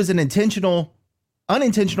way, it was an intentional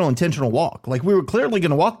walk. Like we were clearly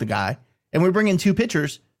going to walk the guy, and we bring in 2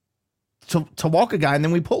 pitchers to walk a guy, and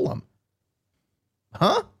then we pull him.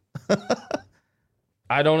 Huh?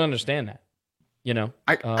 I don't understand that. You know,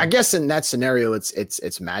 I guess in that scenario, it's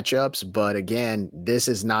matchups. But again, this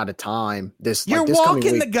is not a time. You're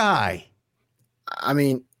walking the guy. I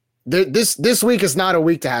mean, this week is not a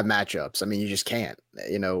week to have matchups. I mean, you just can't.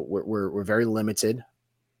 You know, we're very limited.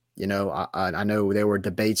 You know, I know there were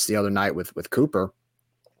debates the other night with Cooper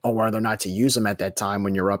on whether or not to use him at that time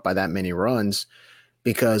when you're up by that many runs.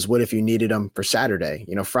 Because what if you needed him for Saturday?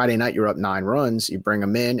 You know, Friday night you're up 9 runs. You bring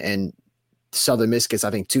him in, and Southern Miss gets, I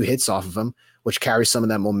think, 2 hits off of him, which carries some of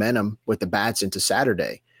that momentum with the bats into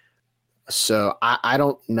Saturday. So I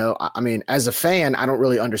don't know. I mean, as a fan, I don't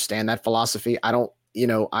really understand that philosophy. I don't, you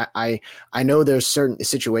know, I know there's certain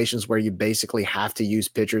situations where you basically have to use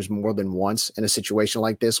pitchers more than once in a situation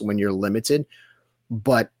like this when you're limited,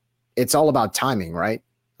 but it's all about timing, right?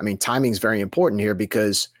 I mean, timing is very important here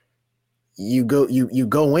because you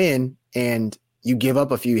go in and you give up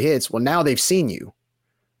a few hits. Well, now they've seen you.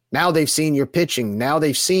 Now they've seen your pitching. Now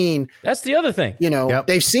they've seen. That's the other thing. You know,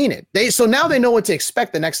 They've seen it. So now they know what to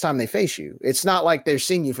expect the next time they face you. It's not like they're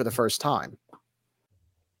seeing you for the first time.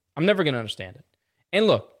 I'm never going to understand it. And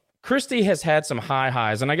look, Christie has had some high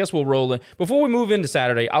highs, and I guess we'll roll in. Before we move into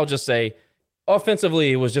Saturday, I'll just say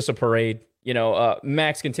offensively, it was just a parade. You know,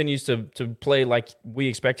 Max continues to play like we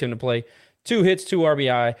expect him to play. 2 hits, 2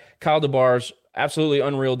 RBI. Kyle DeBarge, absolutely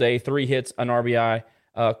unreal day. 3 hits, an RBI.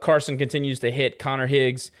 Carson continues to hit. Connor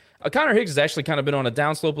Higgs. Connor Higgs has actually kind of been on a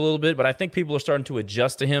downslope a little bit, but I think people are starting to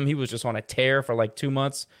adjust to him. He was just on a tear for like 2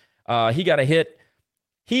 months. He got a hit.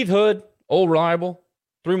 Heath Hood, old reliable,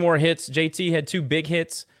 3 more hits. JT had 2 big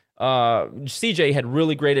hits. CJ had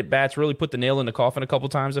really great at bats, really put the nail in the coffin a couple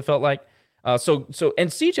times, it felt like. And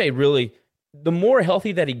CJ really, the more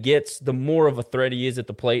healthy that he gets, the more of a threat he is at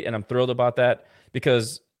the plate, and I'm thrilled about that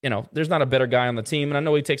because, you know, there's not a better guy on the team, and I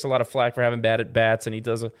know he takes a lot of flack for having bad at bats, and he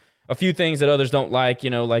does a few things that others don't like, you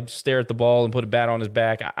know, like stare at the ball and put a bat on his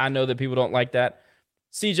back. I know that people don't like that.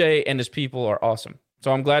 CJ and his people are awesome,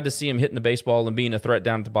 so I'm glad to see him hitting the baseball and being a threat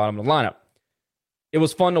down at the bottom of the lineup. It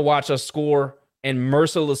was fun to watch us score and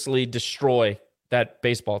mercilessly destroy that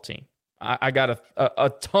baseball team. I got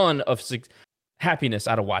a ton of happiness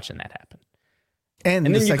out of watching that happen. And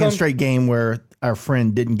the second straight game where our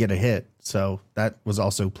friend didn't get a hit. So that was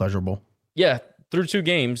also pleasurable. Yeah, through 2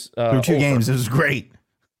 games. Through 2 games, it was great.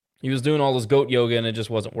 He was doing all this goat yoga, and it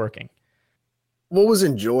just wasn't working. What was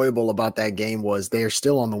enjoyable about that game was they're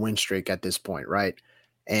still on the win streak at this point, right?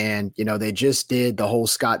 And, you know, they just did the whole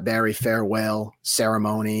Scott Barry farewell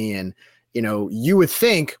ceremony. And, you know, you would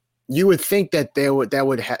think that that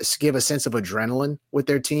would give a sense of adrenaline with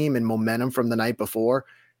their team and momentum from the night before.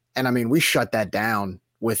 And I mean, we shut that down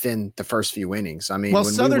within the first few innings. I mean, well,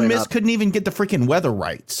 Southern Miss couldn't even get the freaking weather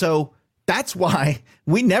right. So that's why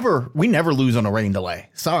we never lose on a rain delay.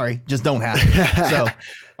 Sorry, just don't happen. So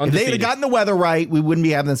if they had gotten the weather right, we wouldn't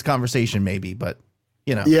be having this conversation maybe, but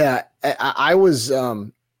you know. Yeah, I was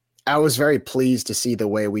very pleased to see the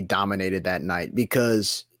way we dominated that night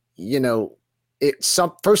because, you know,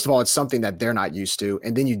 first of all, it's something that they're not used to.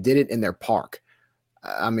 And then you did it in their park.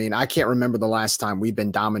 I mean, I can't remember the last time we've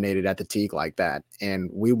been dominated at the Teague like that. And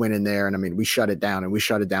we went in there and I mean, we shut it down and we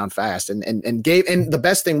shut it down fast and the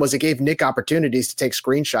best thing was it gave Nick opportunities to take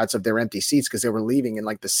screenshots of their empty seats because they were leaving in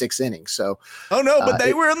like the 6th inning. So, but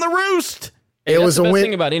they were in the roost. It was the best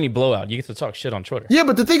thing about any blowout. You get to talk shit on Twitter. Yeah,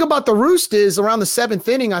 but the thing about the roost is around the 7th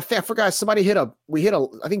inning, I forgot somebody I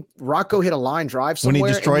think Rocco hit a line drive somewhere. When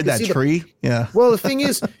he destroyed that tree. Yeah. Well, the thing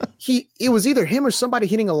is, it was either him or somebody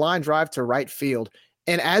hitting a line drive to right field.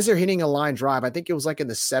 And as they're hitting a line drive, I think it was like in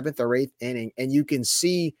the 7th or 8th inning, and you can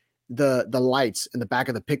see the lights in the back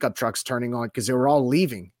of the pickup trucks turning on because they were all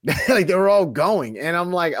leaving. Like they were all going. And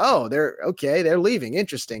I'm like, oh, they're leaving.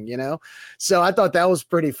 Interesting, So I thought that was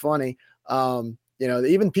pretty funny.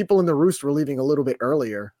 Even people in the roost were leaving a little bit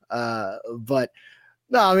earlier. But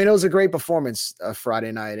no, I mean, it was a great performance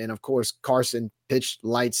Friday night. And of course, Carson pitched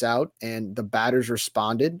lights out and the batters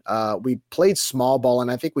responded. We played small ball and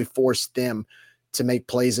I think we forced them to make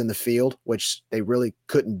plays in the field, which they really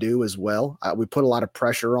couldn't do as well. We put a lot of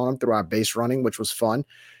pressure on them through our base running, which was fun.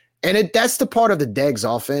 And that's the part of the Degs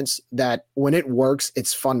offense that when it works,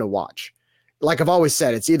 it's fun to watch. Like I've always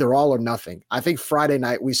said, it's either all or nothing. I think Friday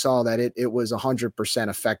night we saw that it was 100%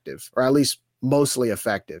 effective, or at least mostly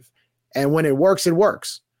effective. And when it works, it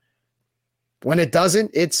works. When it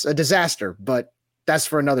doesn't, it's a disaster, but that's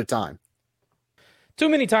for another time. Too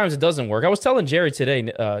many times it doesn't work. I was telling Jerry today,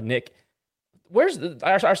 Nick, where's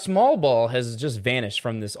our small ball has just vanished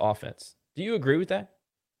from this offense. Do you agree with that?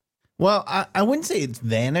 Well, I wouldn't say it's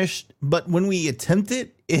vanished, but when we attempt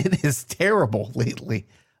it, it is terrible lately.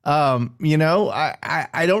 I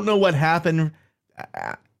don't know what happened.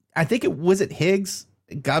 I think it was Higgs.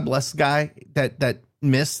 God bless the guy that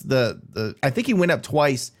missed the I think he went up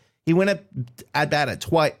twice. He went up at bat at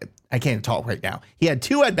twice. I can't talk right now. He had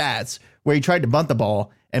 2 at bats where he tried to bunt the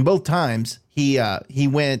ball, and both times he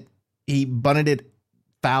bunted it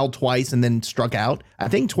foul twice and then struck out. I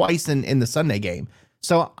think twice in the Sunday game.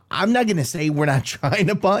 So I'm not going to say we're not trying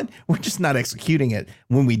to bunt. We're just not executing it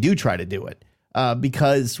when we do try to do it.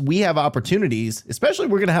 Because we have opportunities, especially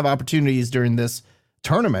we're going to have opportunities during this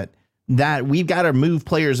tournament that we've got to move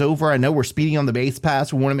players over. I know we're speeding on the base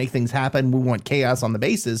pass. We want to make things happen. We want chaos on the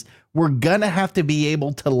bases. We're going to have to be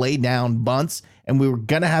able to lay down bunts, and we're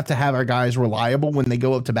going to have our guys reliable when they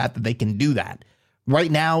go up to bat that they can do that. Right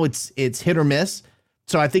now it's hit or miss.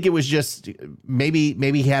 So I think it was just maybe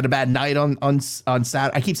he had a bad night on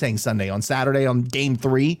Saturday. I keep saying Sunday. On Saturday on game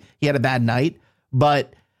 3, he had a bad night,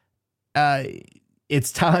 but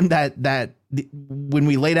it's time that when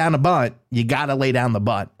we lay down a bunt, you got to lay down the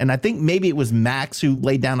bunt. And I think maybe it was Max who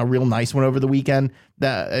laid down a real nice one over the weekend,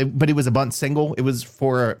 but it was a bunt single. It was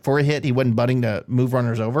for a hit. He wasn't bunting to move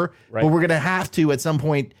runners over. Right. But we're going to have to, at some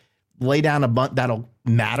point, lay down a bunt that'll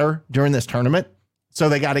matter during this tournament. So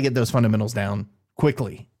they got to get those fundamentals down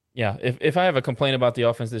quickly. Yeah. If I have a complaint about the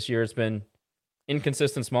offense this year, it's been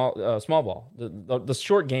inconsistent small ball. The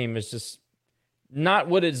short game is just not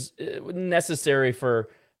what is necessary for,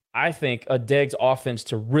 I think, a Degs offense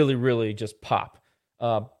to really, really just pop.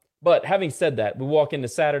 But having said that, we walk into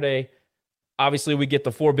Saturday. Obviously, we get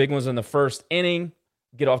the 4 big ones in the first inning,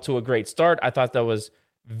 get off to a great start. I thought that was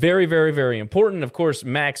very, very, very important. Of course,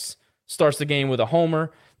 Max starts the game with a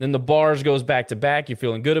homer. Then the bars goes back to back. You're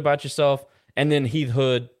feeling good about yourself. And then Heath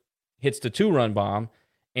Hood hits the 2-run bomb.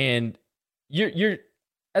 And you're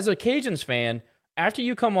as a Cajuns fan, after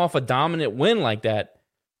you come off a dominant win like that,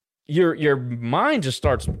 your mind just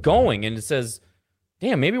starts going and it says,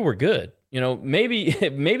 damn, maybe we're good. Maybe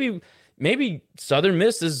Southern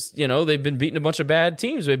Miss is, they've been beating a bunch of bad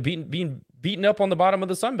teams. They've being beaten up on the bottom of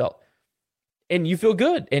the Sun Belt. And you feel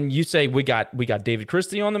good. And you say, we got David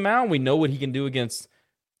Christie on the mound. We know what he can do against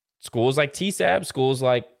schools like TSAB, schools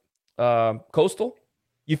like Coastal.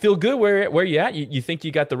 You feel good where you're at. You think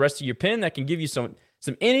you got the rest of your pen that can give you some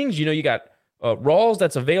innings. You got Rawls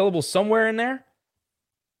that's available somewhere in there.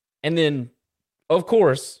 And then, of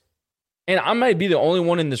course, and I might be the only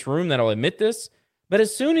one in this room that'll admit this, but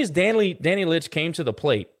as soon as Danny Litch came to the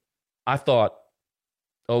plate, I thought,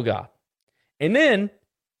 oh God. And then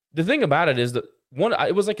the thing about it is that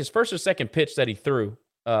it was like his first or second pitch that he threw.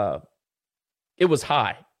 It was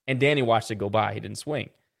high, and Danny watched it go by. He didn't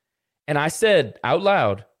swing. And I said out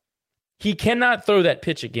loud, he cannot throw that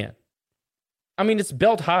pitch again. I mean, it's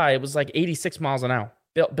belt high. It was like 86 miles an hour.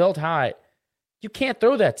 Belt high. You can't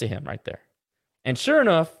throw that to him right there. And sure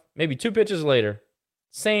enough, maybe 2 pitches later,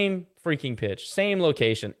 same freaking pitch, same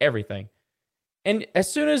location, everything. And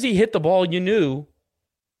as soon as he hit the ball, you knew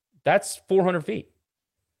that's 400 feet.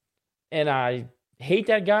 And I hate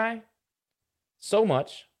that guy so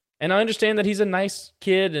much. And I understand that he's a nice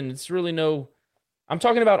kid and it's really I'm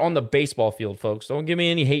talking about on the baseball field, folks. Don't give me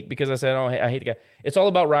any hate because I said, oh, I hate the guy. It's all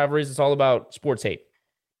about rivalries. It's all about sports hate.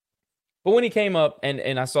 But when he came up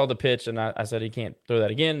and I saw the pitch and I said, he can't throw that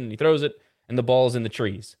again. And he throws it and the ball's in the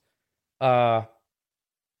trees. I'll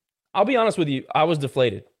be honest with you. I was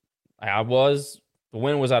deflated. The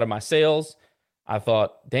wind was out of my sails. I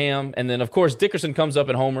thought, damn. And then, of course, Dickerson comes up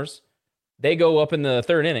and homers. They go up in the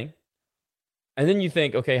third inning. And then you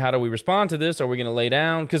think, okay, how do we respond to this? Are we going to lay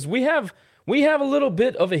down? Because we have a little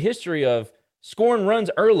bit of a history of scoring runs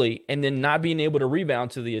early and then not being able to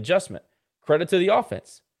rebound to the adjustment. Credit to the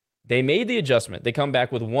offense. They made the adjustment. They come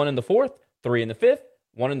back with 1 in the 4th, 3 in the 5th,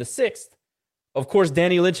 1 in the 6th. Of course,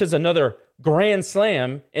 Danny Lynch has another grand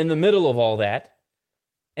slam in the middle of all that.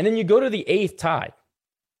 And then you go to the 8th tied.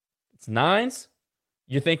 It's 9s.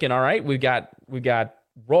 You're thinking, all right, we've got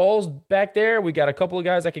Rawls back there. We got a couple of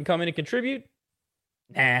guys that can come in and contribute.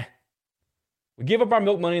 Nah. We give up our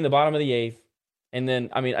milk money in the bottom of the 8th. And then,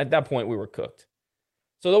 at that point, we were cooked.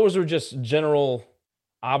 So those are just general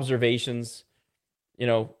observations.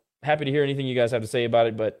 Happy to hear anything you guys have to say about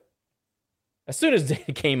it. But as soon as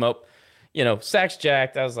Danny came up, sacks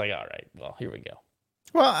jacked, I was like, all right, well, here we go.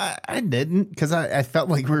 Well, I didn't, because I felt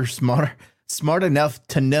like we were smart enough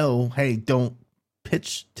to know, hey, don't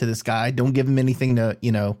pitch to this guy. Don't give him anything to,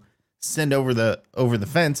 send over the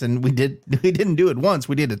fence. And we didn't do it once.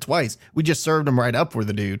 We did it twice. We just served him right up for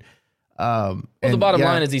the dude. The bottom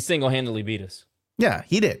line is he single-handedly beat us. Yeah,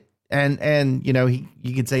 he did. And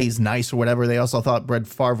you could say he's nice or whatever. They also thought Brett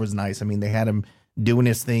Favre was nice. They had him doing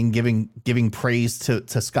his thing, giving praise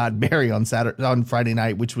to Scott Berry on Friday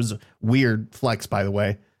night, which was a weird flex, by the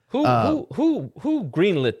way. Who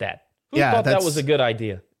greenlit that? Who thought that was a good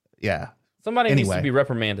idea? Yeah. Somebody needs to be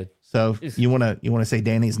reprimanded. So you want to say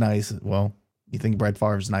Danny's nice? Well, you think Brett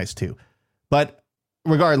Favre's nice too. But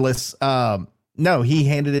regardless, no, he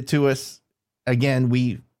handed it to us. Again,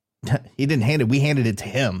 he didn't hand it. We handed it to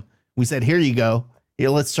him. We said, here you go. Here,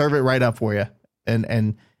 let's serve it right up for you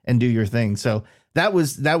and do your thing. So that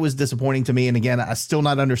was disappointing to me. And again, I'm still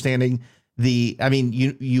not understanding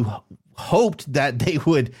you hoped that they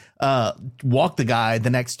would walk the guy the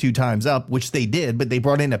next 2 times up, which they did, but they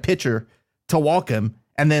brought in a pitcher to walk him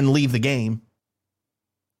and then leave the game.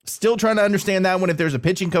 Still trying to understand that one. If there's a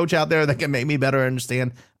pitching coach out there that can make me better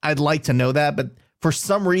understand, I'd like to know that. But for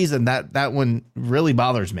some reason, that one really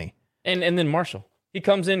bothers me. And then Marshall, he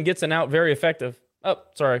comes in, gets an out, very effective. Oh,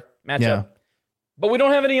 sorry, matchup. Yeah. But we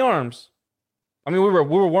don't have any arms. We were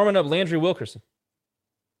warming up Landry Wilkerson.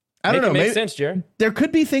 I don't know. Makes sense, Jared. There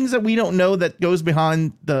could be things that we don't know that goes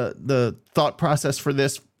behind the thought process for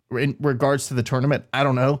this in regards to the tournament. I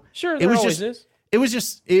don't know. Sure, there always is.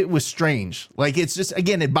 It was strange. Like, it's just,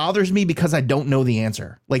 again, it bothers me because I don't know the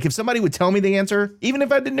answer. Like, if somebody would tell me the answer, even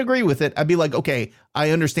if I didn't agree with it, I'd be like, okay, I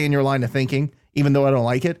understand your line of thinking, even though I don't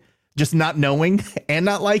like it. Just not knowing and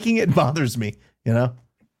not liking it bothers me,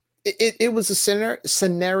 It was a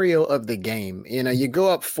scenario of the game. You go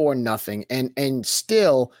up 4-0 and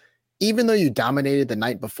still, even though you dominated the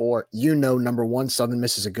night before, number one, Southern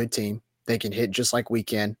Miss is a good team. They can hit just like we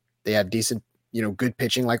can. They have decent, good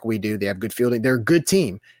pitching like we do. They have good fielding. They're a good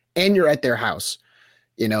team, and you're at their house.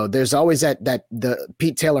 There's always the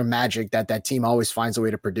Pete Taylor magic that team always finds a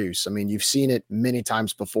way to produce. You've seen it many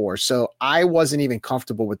times before. So I wasn't even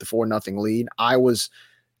comfortable with the 4-0 lead. I was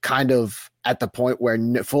kind of at the point where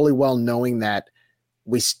fully well knowing that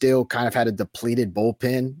we still kind of had a depleted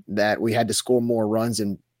bullpen, that we had to score more runs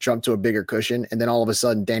and jump to a bigger cushion. And then all of a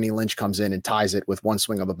sudden, Danny Lynch comes in and ties it with one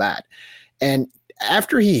swing of a bat. And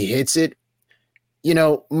after he hits it,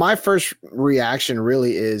 my first reaction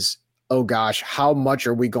really is, oh gosh, how much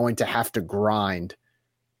are we going to have to grind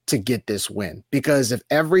to get this win? Because if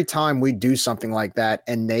every time we do something like that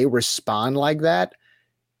and they respond like that,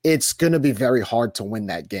 it's going to be very hard to win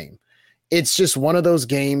that game. It's just one of those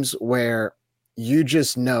games where you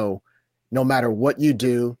just know, no matter what you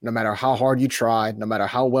do, no matter how hard you try, no matter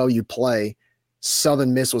how well you play,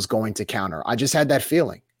 Southern Miss was going to counter. I just had that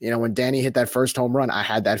feeling. When Danny hit that first home run, I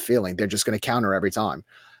had that feeling. They're just going to counter every time.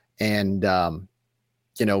 And,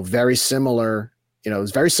 very similar, it was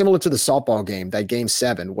very similar to the softball game, that game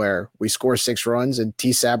 7, where we score 6 runs and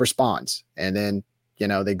T-Sab responds. And then,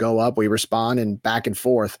 they go up, we respond, and back and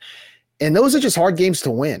forth. And those are just hard games to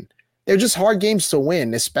win. They're just hard games to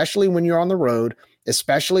win, especially when you're on the road,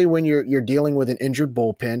 especially when you're dealing with an injured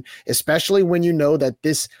bullpen, especially when that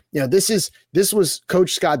this was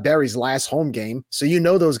Coach Scott Berry's last home game. So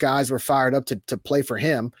those guys were fired up to play for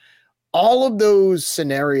him. All of those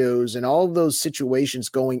scenarios and all of those situations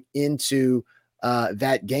going into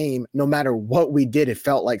that game, no matter what we did, it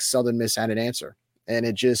felt like Southern Miss had an answer. And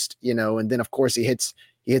it just, and then of course he hits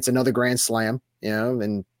another grand slam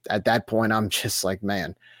and at that point, I'm just like,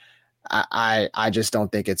 man, I just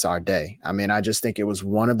don't think it's our day. I mean, I just think it was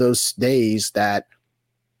one of those days that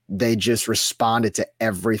they just responded to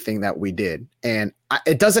everything that we did. And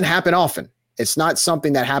it doesn't happen often. It's not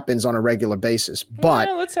something that happens on a regular basis, but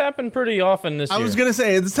it's happened pretty often this year. I was going to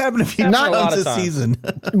say, it's happened a few times this season.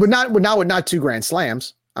 but not 2 grand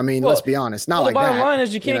slams. I mean, let's be honest. Not like that. The bottom line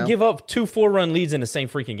is you can't give up 2 4-run leads in the same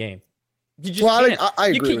freaking game. You just can't. I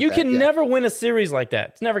agree you can never win a series like that.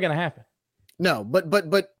 It's never going to happen. No,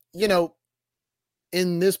 but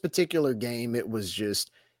in this particular game, it was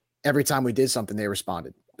just every time we did something, they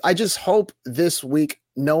responded. I just hope this week,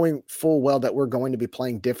 knowing full well that we're going to be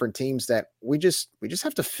playing different teams, that we just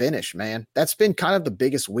have to finish, man. That's been kind of the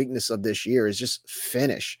biggest weakness of this year, is just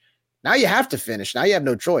finish. Now you have to finish. Now you have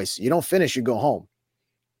no choice. You don't finish, you go home.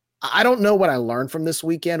 I don't know what I learned from this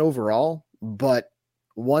weekend overall, but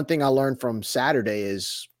one thing I learned from Saturday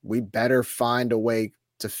is we better find a way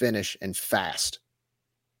to finish and fast.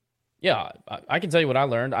 Yeah, I can tell you what I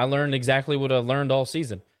learned. I learned exactly what I learned all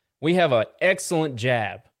season. We have an excellent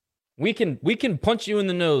jab. We can punch you in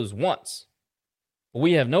the nose once. But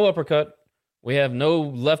we have no uppercut. We have no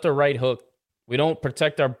left or right hook. We don't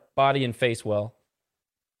protect our body and face well.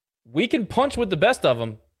 We can punch with the best of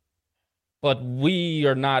them, but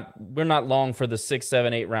we're not long for the 6,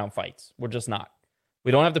 7, 8 round fights. We're just not.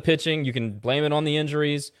 We don't have the pitching. You can blame it on the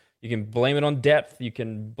injuries. You can blame it on depth. You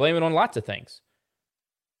can blame it on lots of things.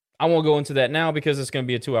 I won't go into that now because it's going to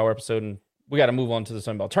be a 2-hour episode and we got to move on to the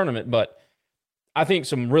Sun Belt tournament. But I think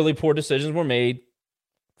some really poor decisions were made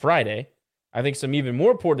Friday. I think some even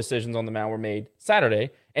more poor decisions on the mound were made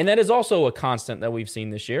Saturday. And that is also a constant that we've seen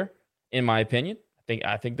this year, in my opinion.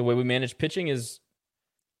 I think the way we manage pitching is,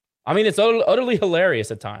 it's utterly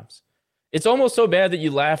hilarious at times. It's almost so bad that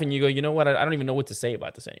you laugh and you go, you know what? I don't even know what to say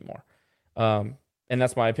about this anymore. And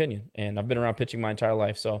that's my opinion. And I've been around pitching my entire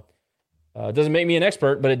life. So it doesn't make me an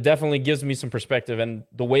expert, but it definitely gives me some perspective. And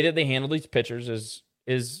the way that they handle these pitchers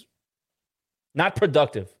is not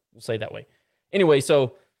productive. We'll say it that way. Anyway,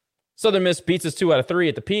 so Southern Miss beats us 2 out of 3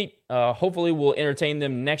 at the Pete. Hopefully we'll entertain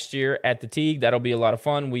them next year at the Teague. That'll be a lot of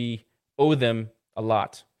fun. We owe them a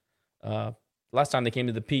lot. Last time they came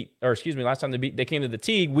to the Pete, last time they came to the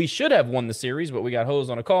Teague, we should have won the series, but we got hosed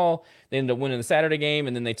on a call. They ended up winning the Saturday game,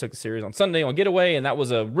 and then they took the series on Sunday on getaway, and that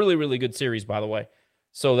was a really, really good series, by the way.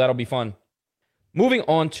 So that'll be fun. Moving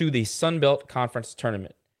on to the Sun Belt Conference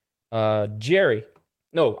Tournament. Nick.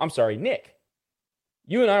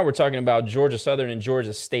 You and I were talking about Georgia Southern and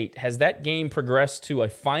Georgia State. Has that game progressed to a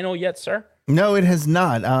final yet, sir? No, it has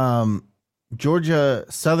not. Georgia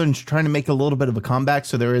Southern's trying to make a little bit of a comeback,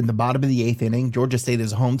 so they're in the bottom of the 8th inning. Georgia State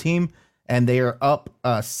is a home team, and they are up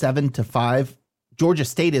 7-5. Georgia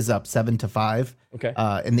State is up 7-5. Okay.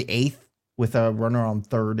 In the 8th with a runner on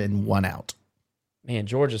 3rd and 1 out. Man,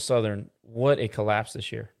 Georgia Southern, what a collapse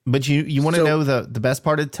this year. But you want to know the best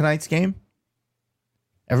part of tonight's game?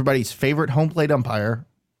 Everybody's favorite home plate umpire,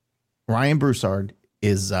 Ryan Broussard,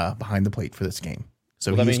 is behind the plate for this game.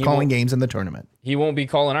 So he's calling games in the tournament. He won't be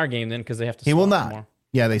calling our game then because they have to swap. He will not. Tomorrow.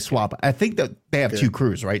 Yeah, they swap. I think that they have 2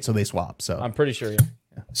 crews, right? So they swap. So I'm pretty sure, yeah.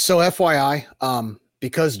 So FYI,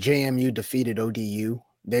 because JMU defeated ODU,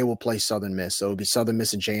 they will play Southern Miss. So it'll be Southern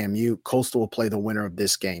Miss and JMU. Coastal will play the winner of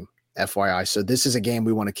this game, FYI. So this is a game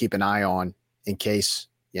we want to keep an eye on in case,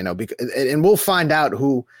 and we'll find out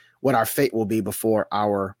what our fate will be before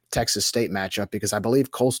our Texas State matchup, because I believe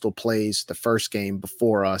Coastal plays the first game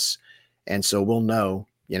before us. And so we'll know,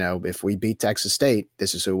 if we beat Texas State,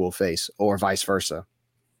 this is who we'll face, or vice versa.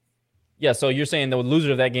 Yeah, so you're saying the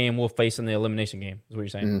loser of that game will face in the elimination game, is what you're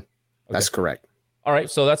saying? Mm-hmm. Okay. That's correct. All right,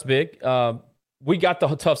 so that's big. We got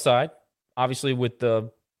the tough side, obviously, with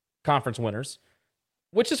the conference winners,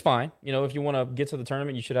 which is fine. If you want to get to the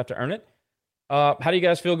tournament, you should have to earn it. How do you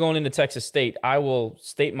guys feel going into Texas State? I will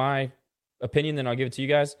state my opinion, then I'll give it to you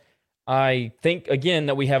guys. I think, again,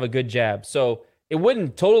 that we have a good jab. So it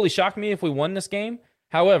wouldn't totally shock me if we won this game.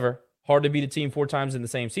 However, hard to beat a team 4 times in the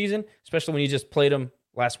same season, especially when you just played them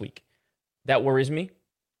last week. That worries me.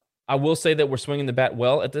 I will say that we're swinging the bat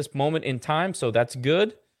well at this moment in time, so that's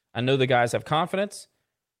good. I know the guys have confidence.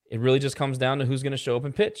 It really just comes down to who's going to show up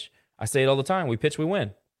and pitch. I say it all the time. We pitch, we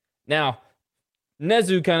win. Now,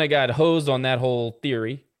 Nezu kind of got hosed on that whole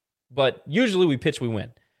theory, but usually we pitch, we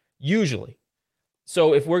win. Usually.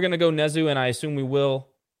 So if we're going to go Nezu, and I assume we will,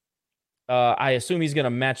 I assume he's going to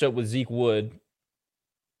match up with Zeke Wood.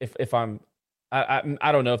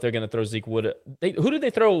 I don't know if they're going to throw Zeke Wood. Who did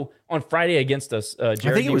they throw on Friday against us? Jared,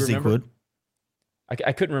 I think it was Zeke Wood.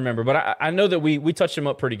 I couldn't remember, but I know that we touched him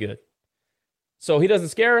up pretty good. So he doesn't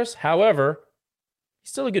scare us. However,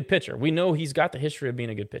 he's still a good pitcher. We know he's got the history of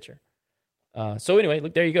being a good pitcher. So anyway,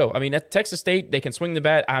 look, there you go. I mean, at Texas State, they can swing the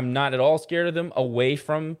bat. I'm not at all scared of them away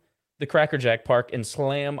from the Cracker Jack Park and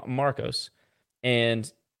slam Marcos.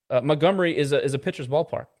 And Montgomery is a pitcher's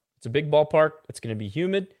ballpark. It's a big ballpark. It's going to be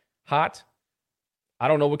humid, hot. I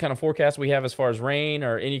don't know what kind of forecast we have as far as rain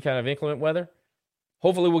or any kind of inclement weather.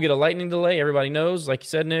 Hopefully we'll get a lightning delay. Everybody knows, like you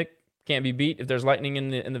said, Nick, can't be beat if there's lightning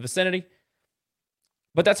in the vicinity.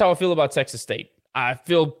 But that's how I feel about Texas State. I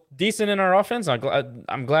feel decent in our offense.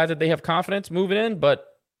 I'm glad that they have confidence moving in,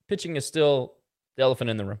 but pitching is still the elephant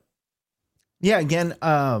in the room. Yeah, again,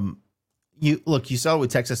 you saw it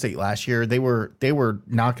with Texas State last year. They were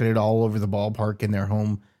knocking it all over the ballpark in their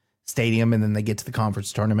home stadium, and then they get to the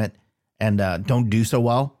conference tournament and don't do so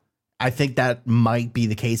well. I think that might be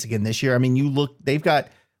the case again this year. I mean, we've got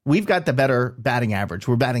the better batting average.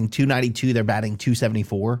 We're batting 292, they're batting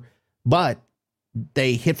 274, but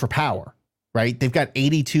they hit for power, right? They've got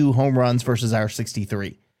 82 home runs versus our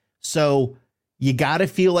 63. So you got to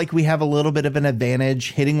feel like we have a little bit of an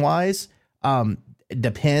advantage hitting wise. It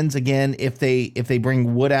depends again if they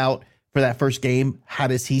bring Wood out for that first game, how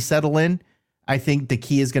does he settle in? I think the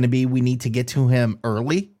key is going to be we need to get to him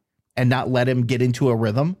early and not let him get into a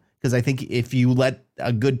rhythm. Because I think if you let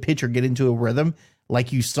a good pitcher get into a rhythm,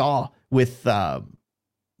 like you saw with our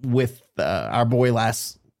boy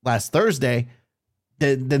last Thursday,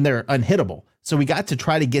 then they're unhittable. So we got to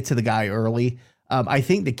try to get to the guy early. I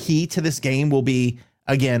think the key to this game will be,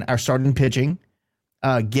 again, our starting pitching,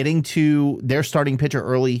 getting to their starting pitcher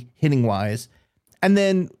early hitting wise, and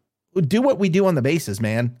then do what we do on the bases,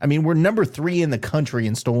 man. I mean, we're number 3 in the country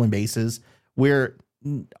in stolen bases. We're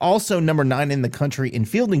also number 9 in the country in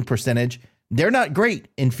fielding percentage. They're not great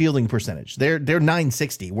in fielding percentage. They're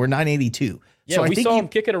 960. We're 982. Yeah, so we saw them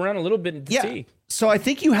kick it around a little bit in the tee. So I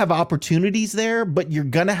think you have opportunities there, but you're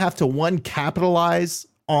going to have to, one, capitalize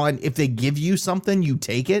on if they give you something, you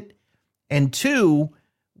take it. And 2,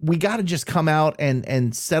 we got to just come out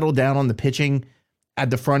and settle down on the pitching at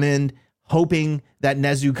the front end, hoping that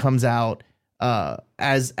Nezu comes out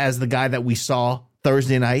as the guy that we saw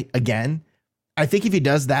Thursday night again. I think if he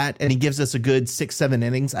does that and he gives us a good 6-7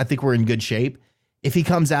 innings, I think we're in good shape. If he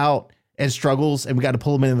comes out and struggles and we got to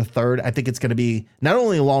pull him in the third, I think it's going to be not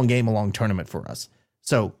only a long game, a long tournament for us.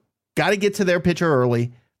 So got to get to their pitcher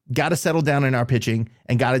early, got to settle down in our pitching,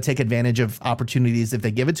 and got to take advantage of opportunities if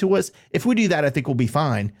they give it to us. If we do that, I think we'll be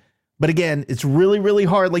fine. But again, it's really, really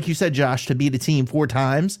hard, like you said, Josh, to beat a team 4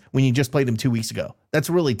 times when you just played them 2 weeks ago. That's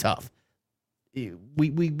really tough. We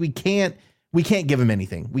can't give them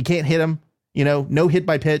anything. We can't hit them. You know, no hit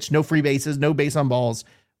by pitch, no free bases, no base on balls.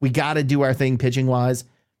 We got to do our thing pitching wise.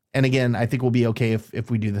 And again, I think we'll be okay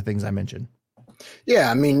if we do the things I mentioned.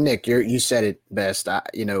 Yeah, I mean, Nick, you said it best.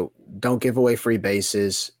 Don't give away free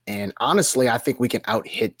bases. And honestly, I think we can out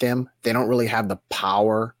hit them. They don't really have the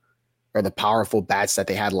power or the powerful bats that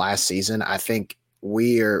they had last season. I think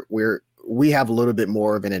we have a little bit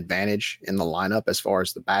more of an advantage in the lineup as far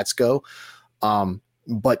as the bats go.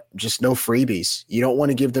 But just no freebies. You don't want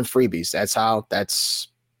to give them freebies. That's how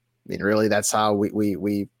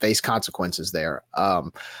we face consequences there.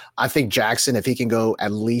 I think Jackson, if he can go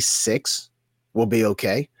at least 6, will be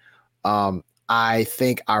okay. I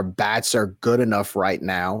think our bats are good enough right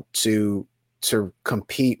now to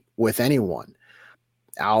compete with anyone.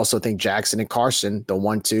 I also think Jackson and Carson, the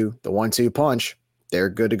 1-2 punch, they're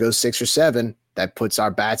good to go 6 or 7. That puts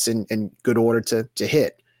our bats in good order to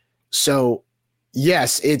hit. So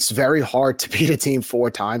yes, it's very hard to beat a team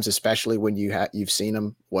 4 times, especially when you've seen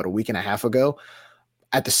them, a week and a half ago.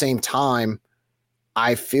 At the same time,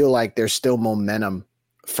 I feel like there's still momentum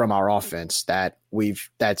from our offense that's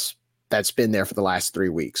been there for the last 3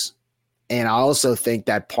 weeks. And I also think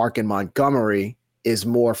that Park in Montgomery is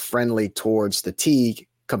more friendly towards the Teague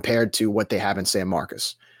compared to what they have in San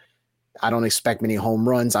Marcos. I don't expect many home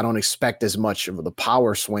runs. I don't expect as much of the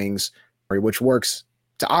power swings, which works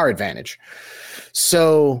to our advantage.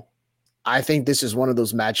 So I think this is one of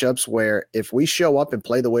those matchups where if we show up and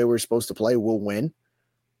play the way we're supposed to play, we'll win.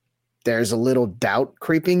 There's a little doubt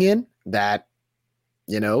creeping in that,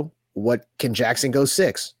 what can Jackson go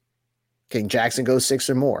 6? Can Jackson go 6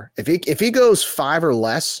 or more? If he goes 5 or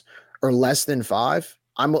less than 5,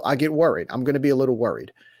 I get worried. I'm going to be a little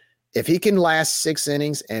worried. If he can last 6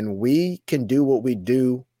 innings and we can do what we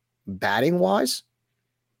do batting wise,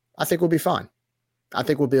 I think we'll be fine. I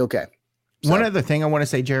think we'll be okay. So, one other thing I want to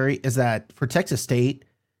say, Jerry, is that for Texas State,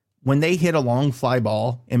 when they hit a long fly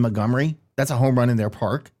ball in Montgomery, that's a home run in their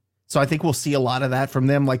park. So I think we'll see a lot of that from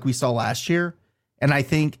them like we saw last year. And I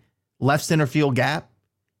think left center field gap,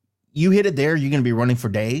 you hit it there, you're going to be running for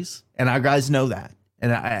days. And our guys know that.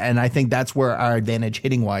 And I think that's where our advantage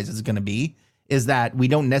hitting wise is going to be is that we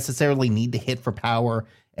don't necessarily need to hit for power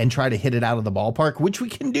and try to hit it out of the ballpark, which we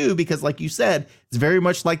can do because, like you said, it's very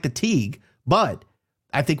much like the Teague. But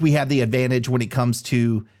I think we have the advantage when it comes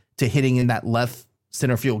to hitting in that left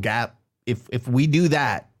center field gap. If we do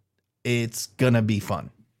that, it's gonna be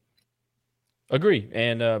fun. Agree.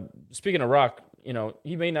 And speaking of Rock,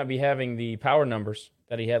 he may not be having the power numbers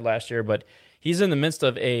that he had last year, but he's in the midst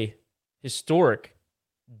of a historic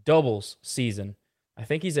doubles season. I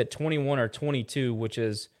think he's at 21 or 22, which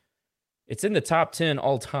is it's in the top 10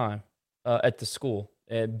 all time at the school.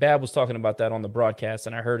 And Bab was talking about that on the broadcast,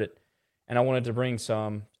 and I heard it, and I wanted to bring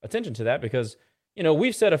some attention to that because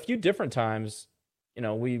we've said a few different times,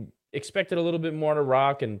 we expected a little bit more to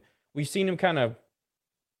Rock, and we've seen him kind of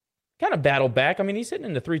battle back. I mean, he's hitting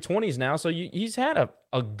in the 320s now, so he's had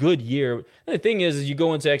a good year. And the thing is you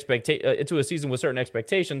go into into a season with certain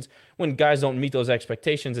expectations. When guys don't meet those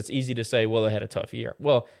expectations, it's easy to say, well, they had a tough year.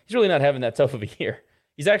 Well, he's really not having that tough of a year.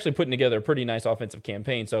 He's actually putting together a pretty nice offensive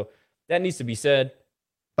campaign, so that needs to be said.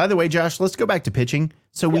 By the way, Josh, let's go back to pitching.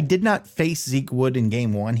 So we did not face Zeke Wood in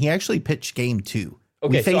game 1. He actually pitched game 2.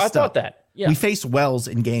 Okay, so I thought that. Yeah. We faced Wells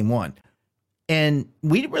in game 1. And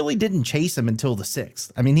we really didn't chase him until the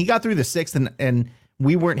 6th. I mean, he got through the 6th and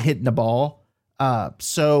we weren't hitting the ball.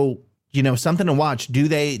 So, something to watch. Do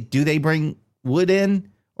they bring Wood in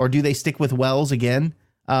or do they stick with Wells again?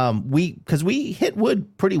 Because we hit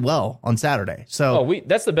Wood pretty well on Saturday. So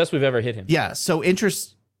that's the best we've ever hit him. Yeah. So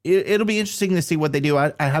it'll be interesting to see what they do.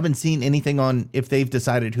 I haven't seen anything on if they've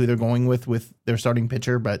decided who they're going with their starting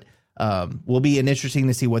pitcher, but will be interesting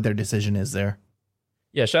to see what their decision is there.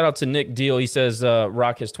 Yeah, shout out to Nick Deal. He says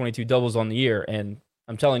Rock has 22 doubles on the year, and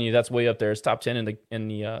I'm telling you that's way up there. It's top 10 in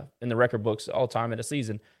the record books all time in a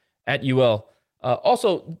season at UL.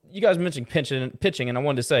 Also, you guys mentioned pitching, and I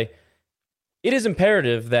wanted to say it is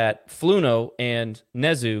imperative that Fluno and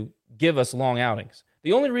Nezu give us long outings.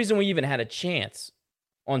 The only reason we even had a chance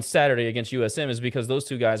on Saturday against USM is because those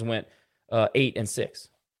two guys went 8-6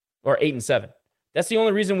 or 8-7. That's the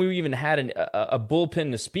only reason we even had a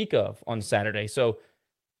bullpen to speak of on Saturday. So,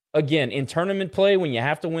 again, in tournament play, when you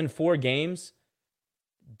have to win 4 games,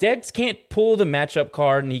 Deggs can't pull the matchup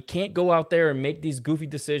card, and he can't go out there and make these goofy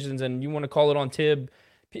decisions, and you want to call it on Tibb.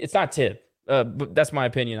 It's not Tibb. But that's my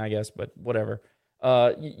opinion, I guess, but whatever.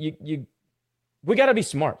 We got to be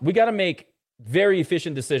smart. We got to make very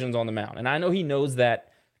efficient decisions on the mound, and I know he knows that,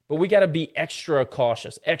 but we got to be extra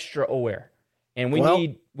cautious, extra aware. And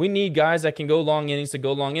we need guys that can go long innings to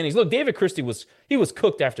go long innings. Look, David Christie was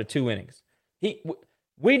cooked after 2 innings.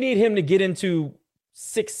 We need him to get into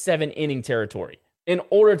 6-7 inning territory in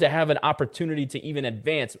order to have an opportunity to even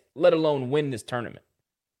advance, let alone win this tournament.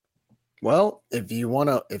 Well, if you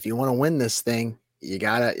wanna win this thing, you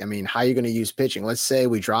gotta. I mean, how are you gonna use pitching? Let's say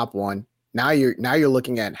we drop one. Now you're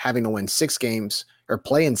looking at having to win 6 games or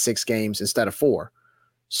play in 6 games instead of 4.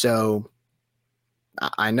 So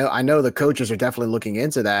I know the coaches are definitely looking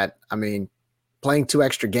into that. I mean, playing 2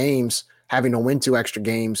 extra games, having to win 2 extra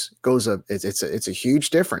games it's a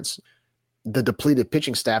huge difference. The depleted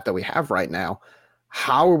pitching staff that we have right now,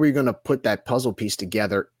 how are we going to put that puzzle piece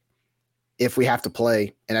together if we have to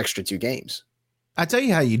play an extra 2 games? I tell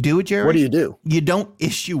you how you do it, Jerry. What do? You don't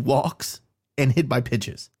issue walks and hit by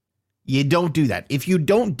pitches. You don't do that. If you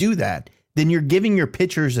don't do that, then you're giving your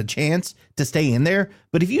pitchers a chance to stay in there.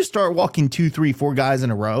 But if you start walking 2, 3, 4 guys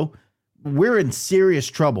in a row, we're in serious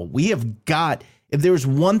trouble. If there's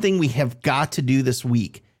one thing we have got to do this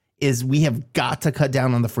week is we have got to cut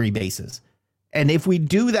down on the free bases. And if we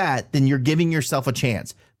do that, then you're giving yourself a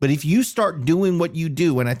chance. But if you start doing what you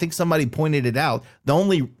do, and I think somebody pointed it out, the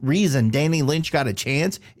only reason Danny Lynch got a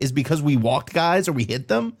chance is because we walked guys or we hit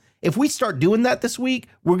them. If we start doing that this week,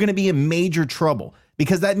 we're going to be in major trouble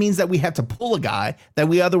because that means that we have to pull a guy that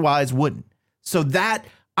we otherwise wouldn't. So that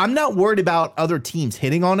I'm not worried about other teams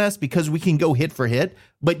hitting on us because we can go hit for hit,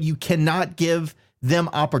 but you cannot give them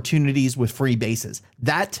opportunities with free bases.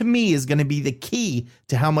 That to me is going to be the key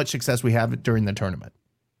to how much success we have during the tournament.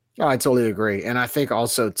 Oh, I totally agree. And I think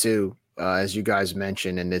also too, as you guys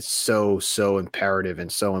mentioned, and it's so imperative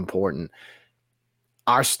and so important,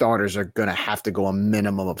 our starters are going to have to go a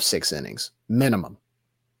minimum of 6 innings. Minimum.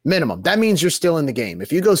 That means you're still in the game.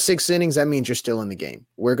 If you go 6 innings, that means you're still in the game.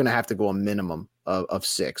 We're going to have to go a minimum of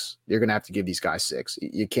 6. You're going to have to give these guys 6.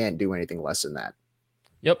 You can't do anything less than that.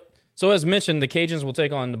 Yep. So as mentioned, the Cajuns will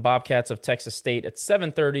take on the Bobcats of Texas State at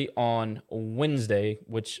 7:30 on Wednesday,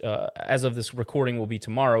 which as of this recording will be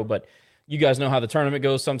tomorrow. But you guys know how the tournament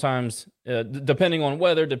goes. Sometimes, depending on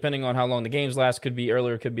weather, depending on how long the games last, could be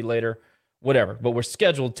earlier, could be later, whatever. But we're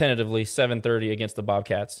scheduled tentatively 7:30 against the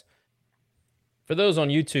Bobcats. For those on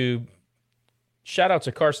YouTube, shout out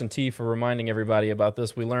to Carson T for reminding everybody about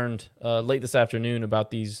this. We learned late this afternoon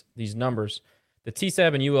about these numbers. The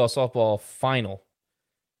TSAB and UL softball final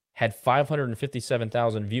had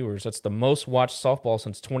 557,000 viewers. That's the most watched softball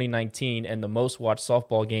since 2019 and the most watched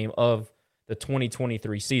softball game of the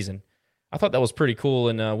 2023 season. I thought that was pretty cool,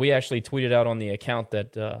 and we actually tweeted out on the account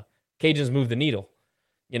that Cajuns moved the needle.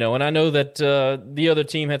 And I know that the other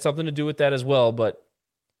team had something to do with that as well, but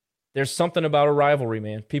there's something about a rivalry,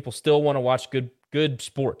 man. People still want to watch good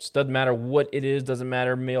sports. Doesn't matter what it is, doesn't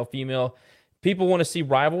matter male, female. People want to see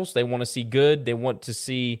rivals. They want to see good. They want to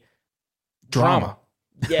see drama.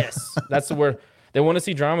 Yes, that's the word. They want to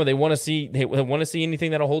see drama. They want to see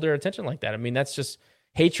anything that'll hold their attention like that. I mean, that's just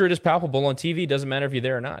hatred is palpable on TV. Doesn't matter if you're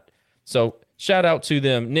there or not. So shout out to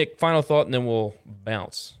them. Nick, final thought, and then we'll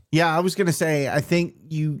bounce. Yeah, I was going to say, I think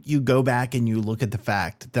you go back and you look at the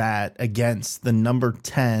fact that against the number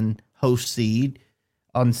 10 host seed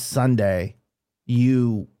on Sunday,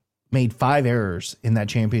 you made 5 errors in that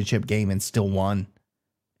championship game and still won.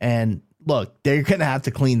 And look, they're going to have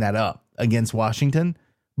to clean that up against Washington.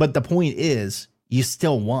 But the point is, you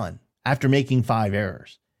still won after making 5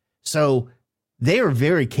 errors. So they are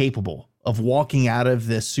very capable of walking out of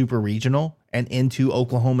this super regional and into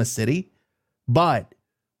Oklahoma City. But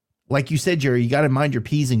like you said, Jerry, you got to mind your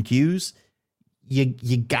P's and Q's.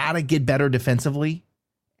 You got to get better defensively.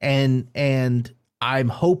 And I'm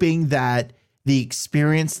hoping that the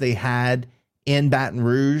experience they had in Baton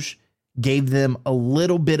Rouge gave them a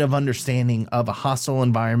little bit of understanding of a hostile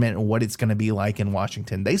environment and what it's going to be like in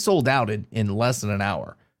Washington. They sold out in less than an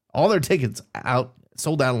hour. All their tickets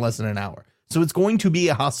sold out in less than an hour. So it's going to be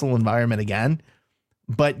a hostile environment again,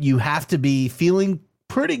 but you have to be feeling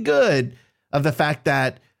pretty good of the fact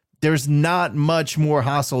that there's not much more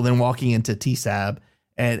hostile than walking into TSAB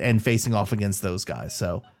and facing off against those guys.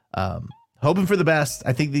 So hoping for the best.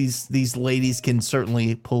 I think these ladies can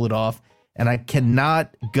certainly pull it off, and I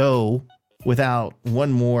cannot go without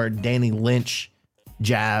one more Danny Lynch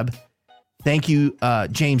jab. Thank you,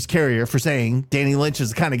 James Carrier, for saying Danny Lynch is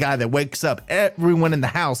the kind of guy that wakes up everyone in the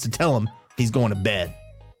house to tell him he's going to bed.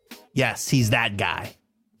 Yes, he's that guy.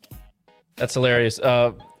 That's hilarious.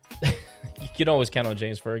 You can always count on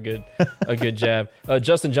James for a good jab.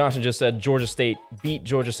 Justin Johnson just said Georgia State beat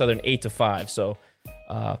Georgia Southern 8-5. So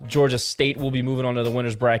Georgia State will be moving on to the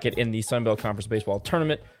winner's bracket in the Sun Belt Conference Baseball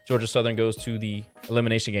Tournament. Georgia Southern goes to the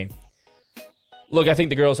elimination game. Look, I think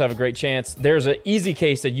the girls have a great chance. There's an easy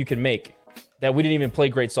case that you can make that we didn't even play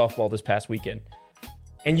great softball this past weekend.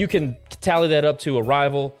 And you can tally that up to a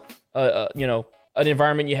rival, an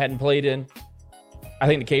environment you hadn't played in. I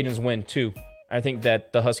think the Cajuns win 2. I think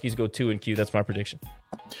that the Huskies go 2 in Q. That's my prediction.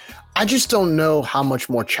 I just don't know how much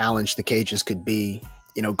more challenged the Cajuns could be,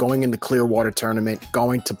 going in the Clearwater tournament,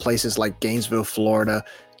 going to places like Gainesville, Florida,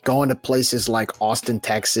 going to places like Austin,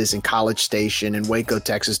 Texas, and College Station and Waco,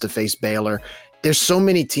 Texas to face Baylor. There's so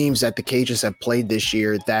many teams that the Cajuns have played this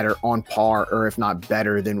year that are on par or if not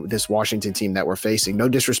better than this Washington team that we're facing. No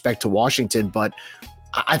disrespect to Washington, but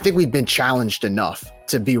I think we've been challenged enough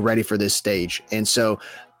to be ready for this stage. And so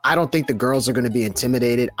I don't think the girls are going to be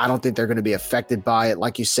intimidated. I don't think they're going to be affected by it.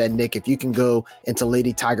 Like you said, Nick, if you can go into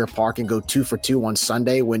Lady Tiger Park and go 2 for 2 on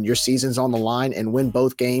Sunday when your season's on the line and win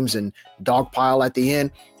both games and dogpile at the end,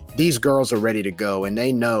 these girls are ready to go. And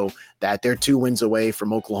they know that they're 2 wins away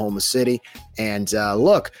from Oklahoma City. And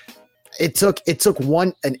look, it took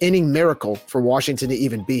an inning miracle for Washington to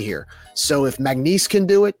even be here. So if McNeese can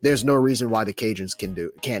do it, there's no reason why the Cajuns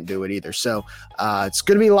can't do it either. So it's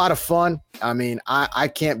going to be a lot of fun. I mean, I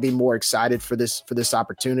can't be more excited for this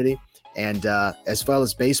opportunity. And as well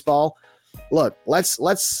as baseball, look,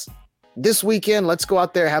 let's this weekend, let's go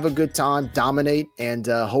out there, have a good time, dominate, and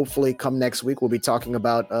hopefully come next week, we'll be talking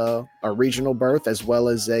about a regional berth as well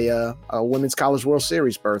as a Women's College World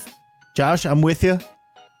Series berth. Josh, I'm with you.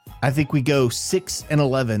 I think we go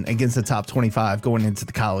 6-11 against the top 25 going into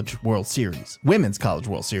the College World Series, Women's College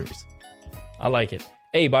World Series. I like it.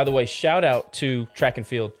 Hey, by the way, shout out to track and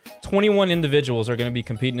field. 21 individuals are going to be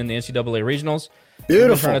competing in the NCAA regionals.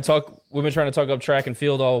 Beautiful. We've been trying to talk up track and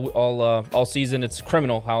field all season. It's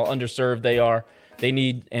criminal how underserved they are. They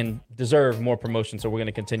need and deserve more promotion, so we're going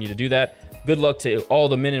to continue to do that. Good luck to all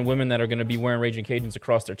the men and women that are going to be wearing Raging Cajuns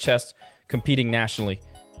across their chests, competing nationally.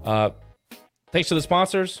 Thanks to the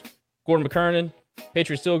sponsors, Gordon McKernan,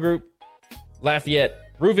 Patriot Steel Group, Lafayette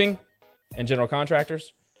Roofing, and General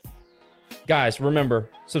Contractors. Guys, remember,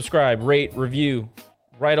 subscribe, rate, review,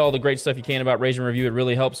 write all the great stuff you can about Rage and Review. It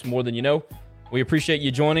really helps more than you know. We appreciate you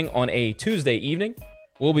joining on a Tuesday evening.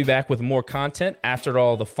 We'll be back with more content after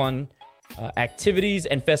all the fun activities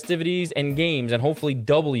and festivities and games and hopefully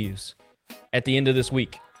W's at the end of this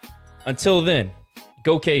week. Until then,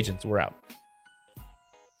 go Cajuns. We're out.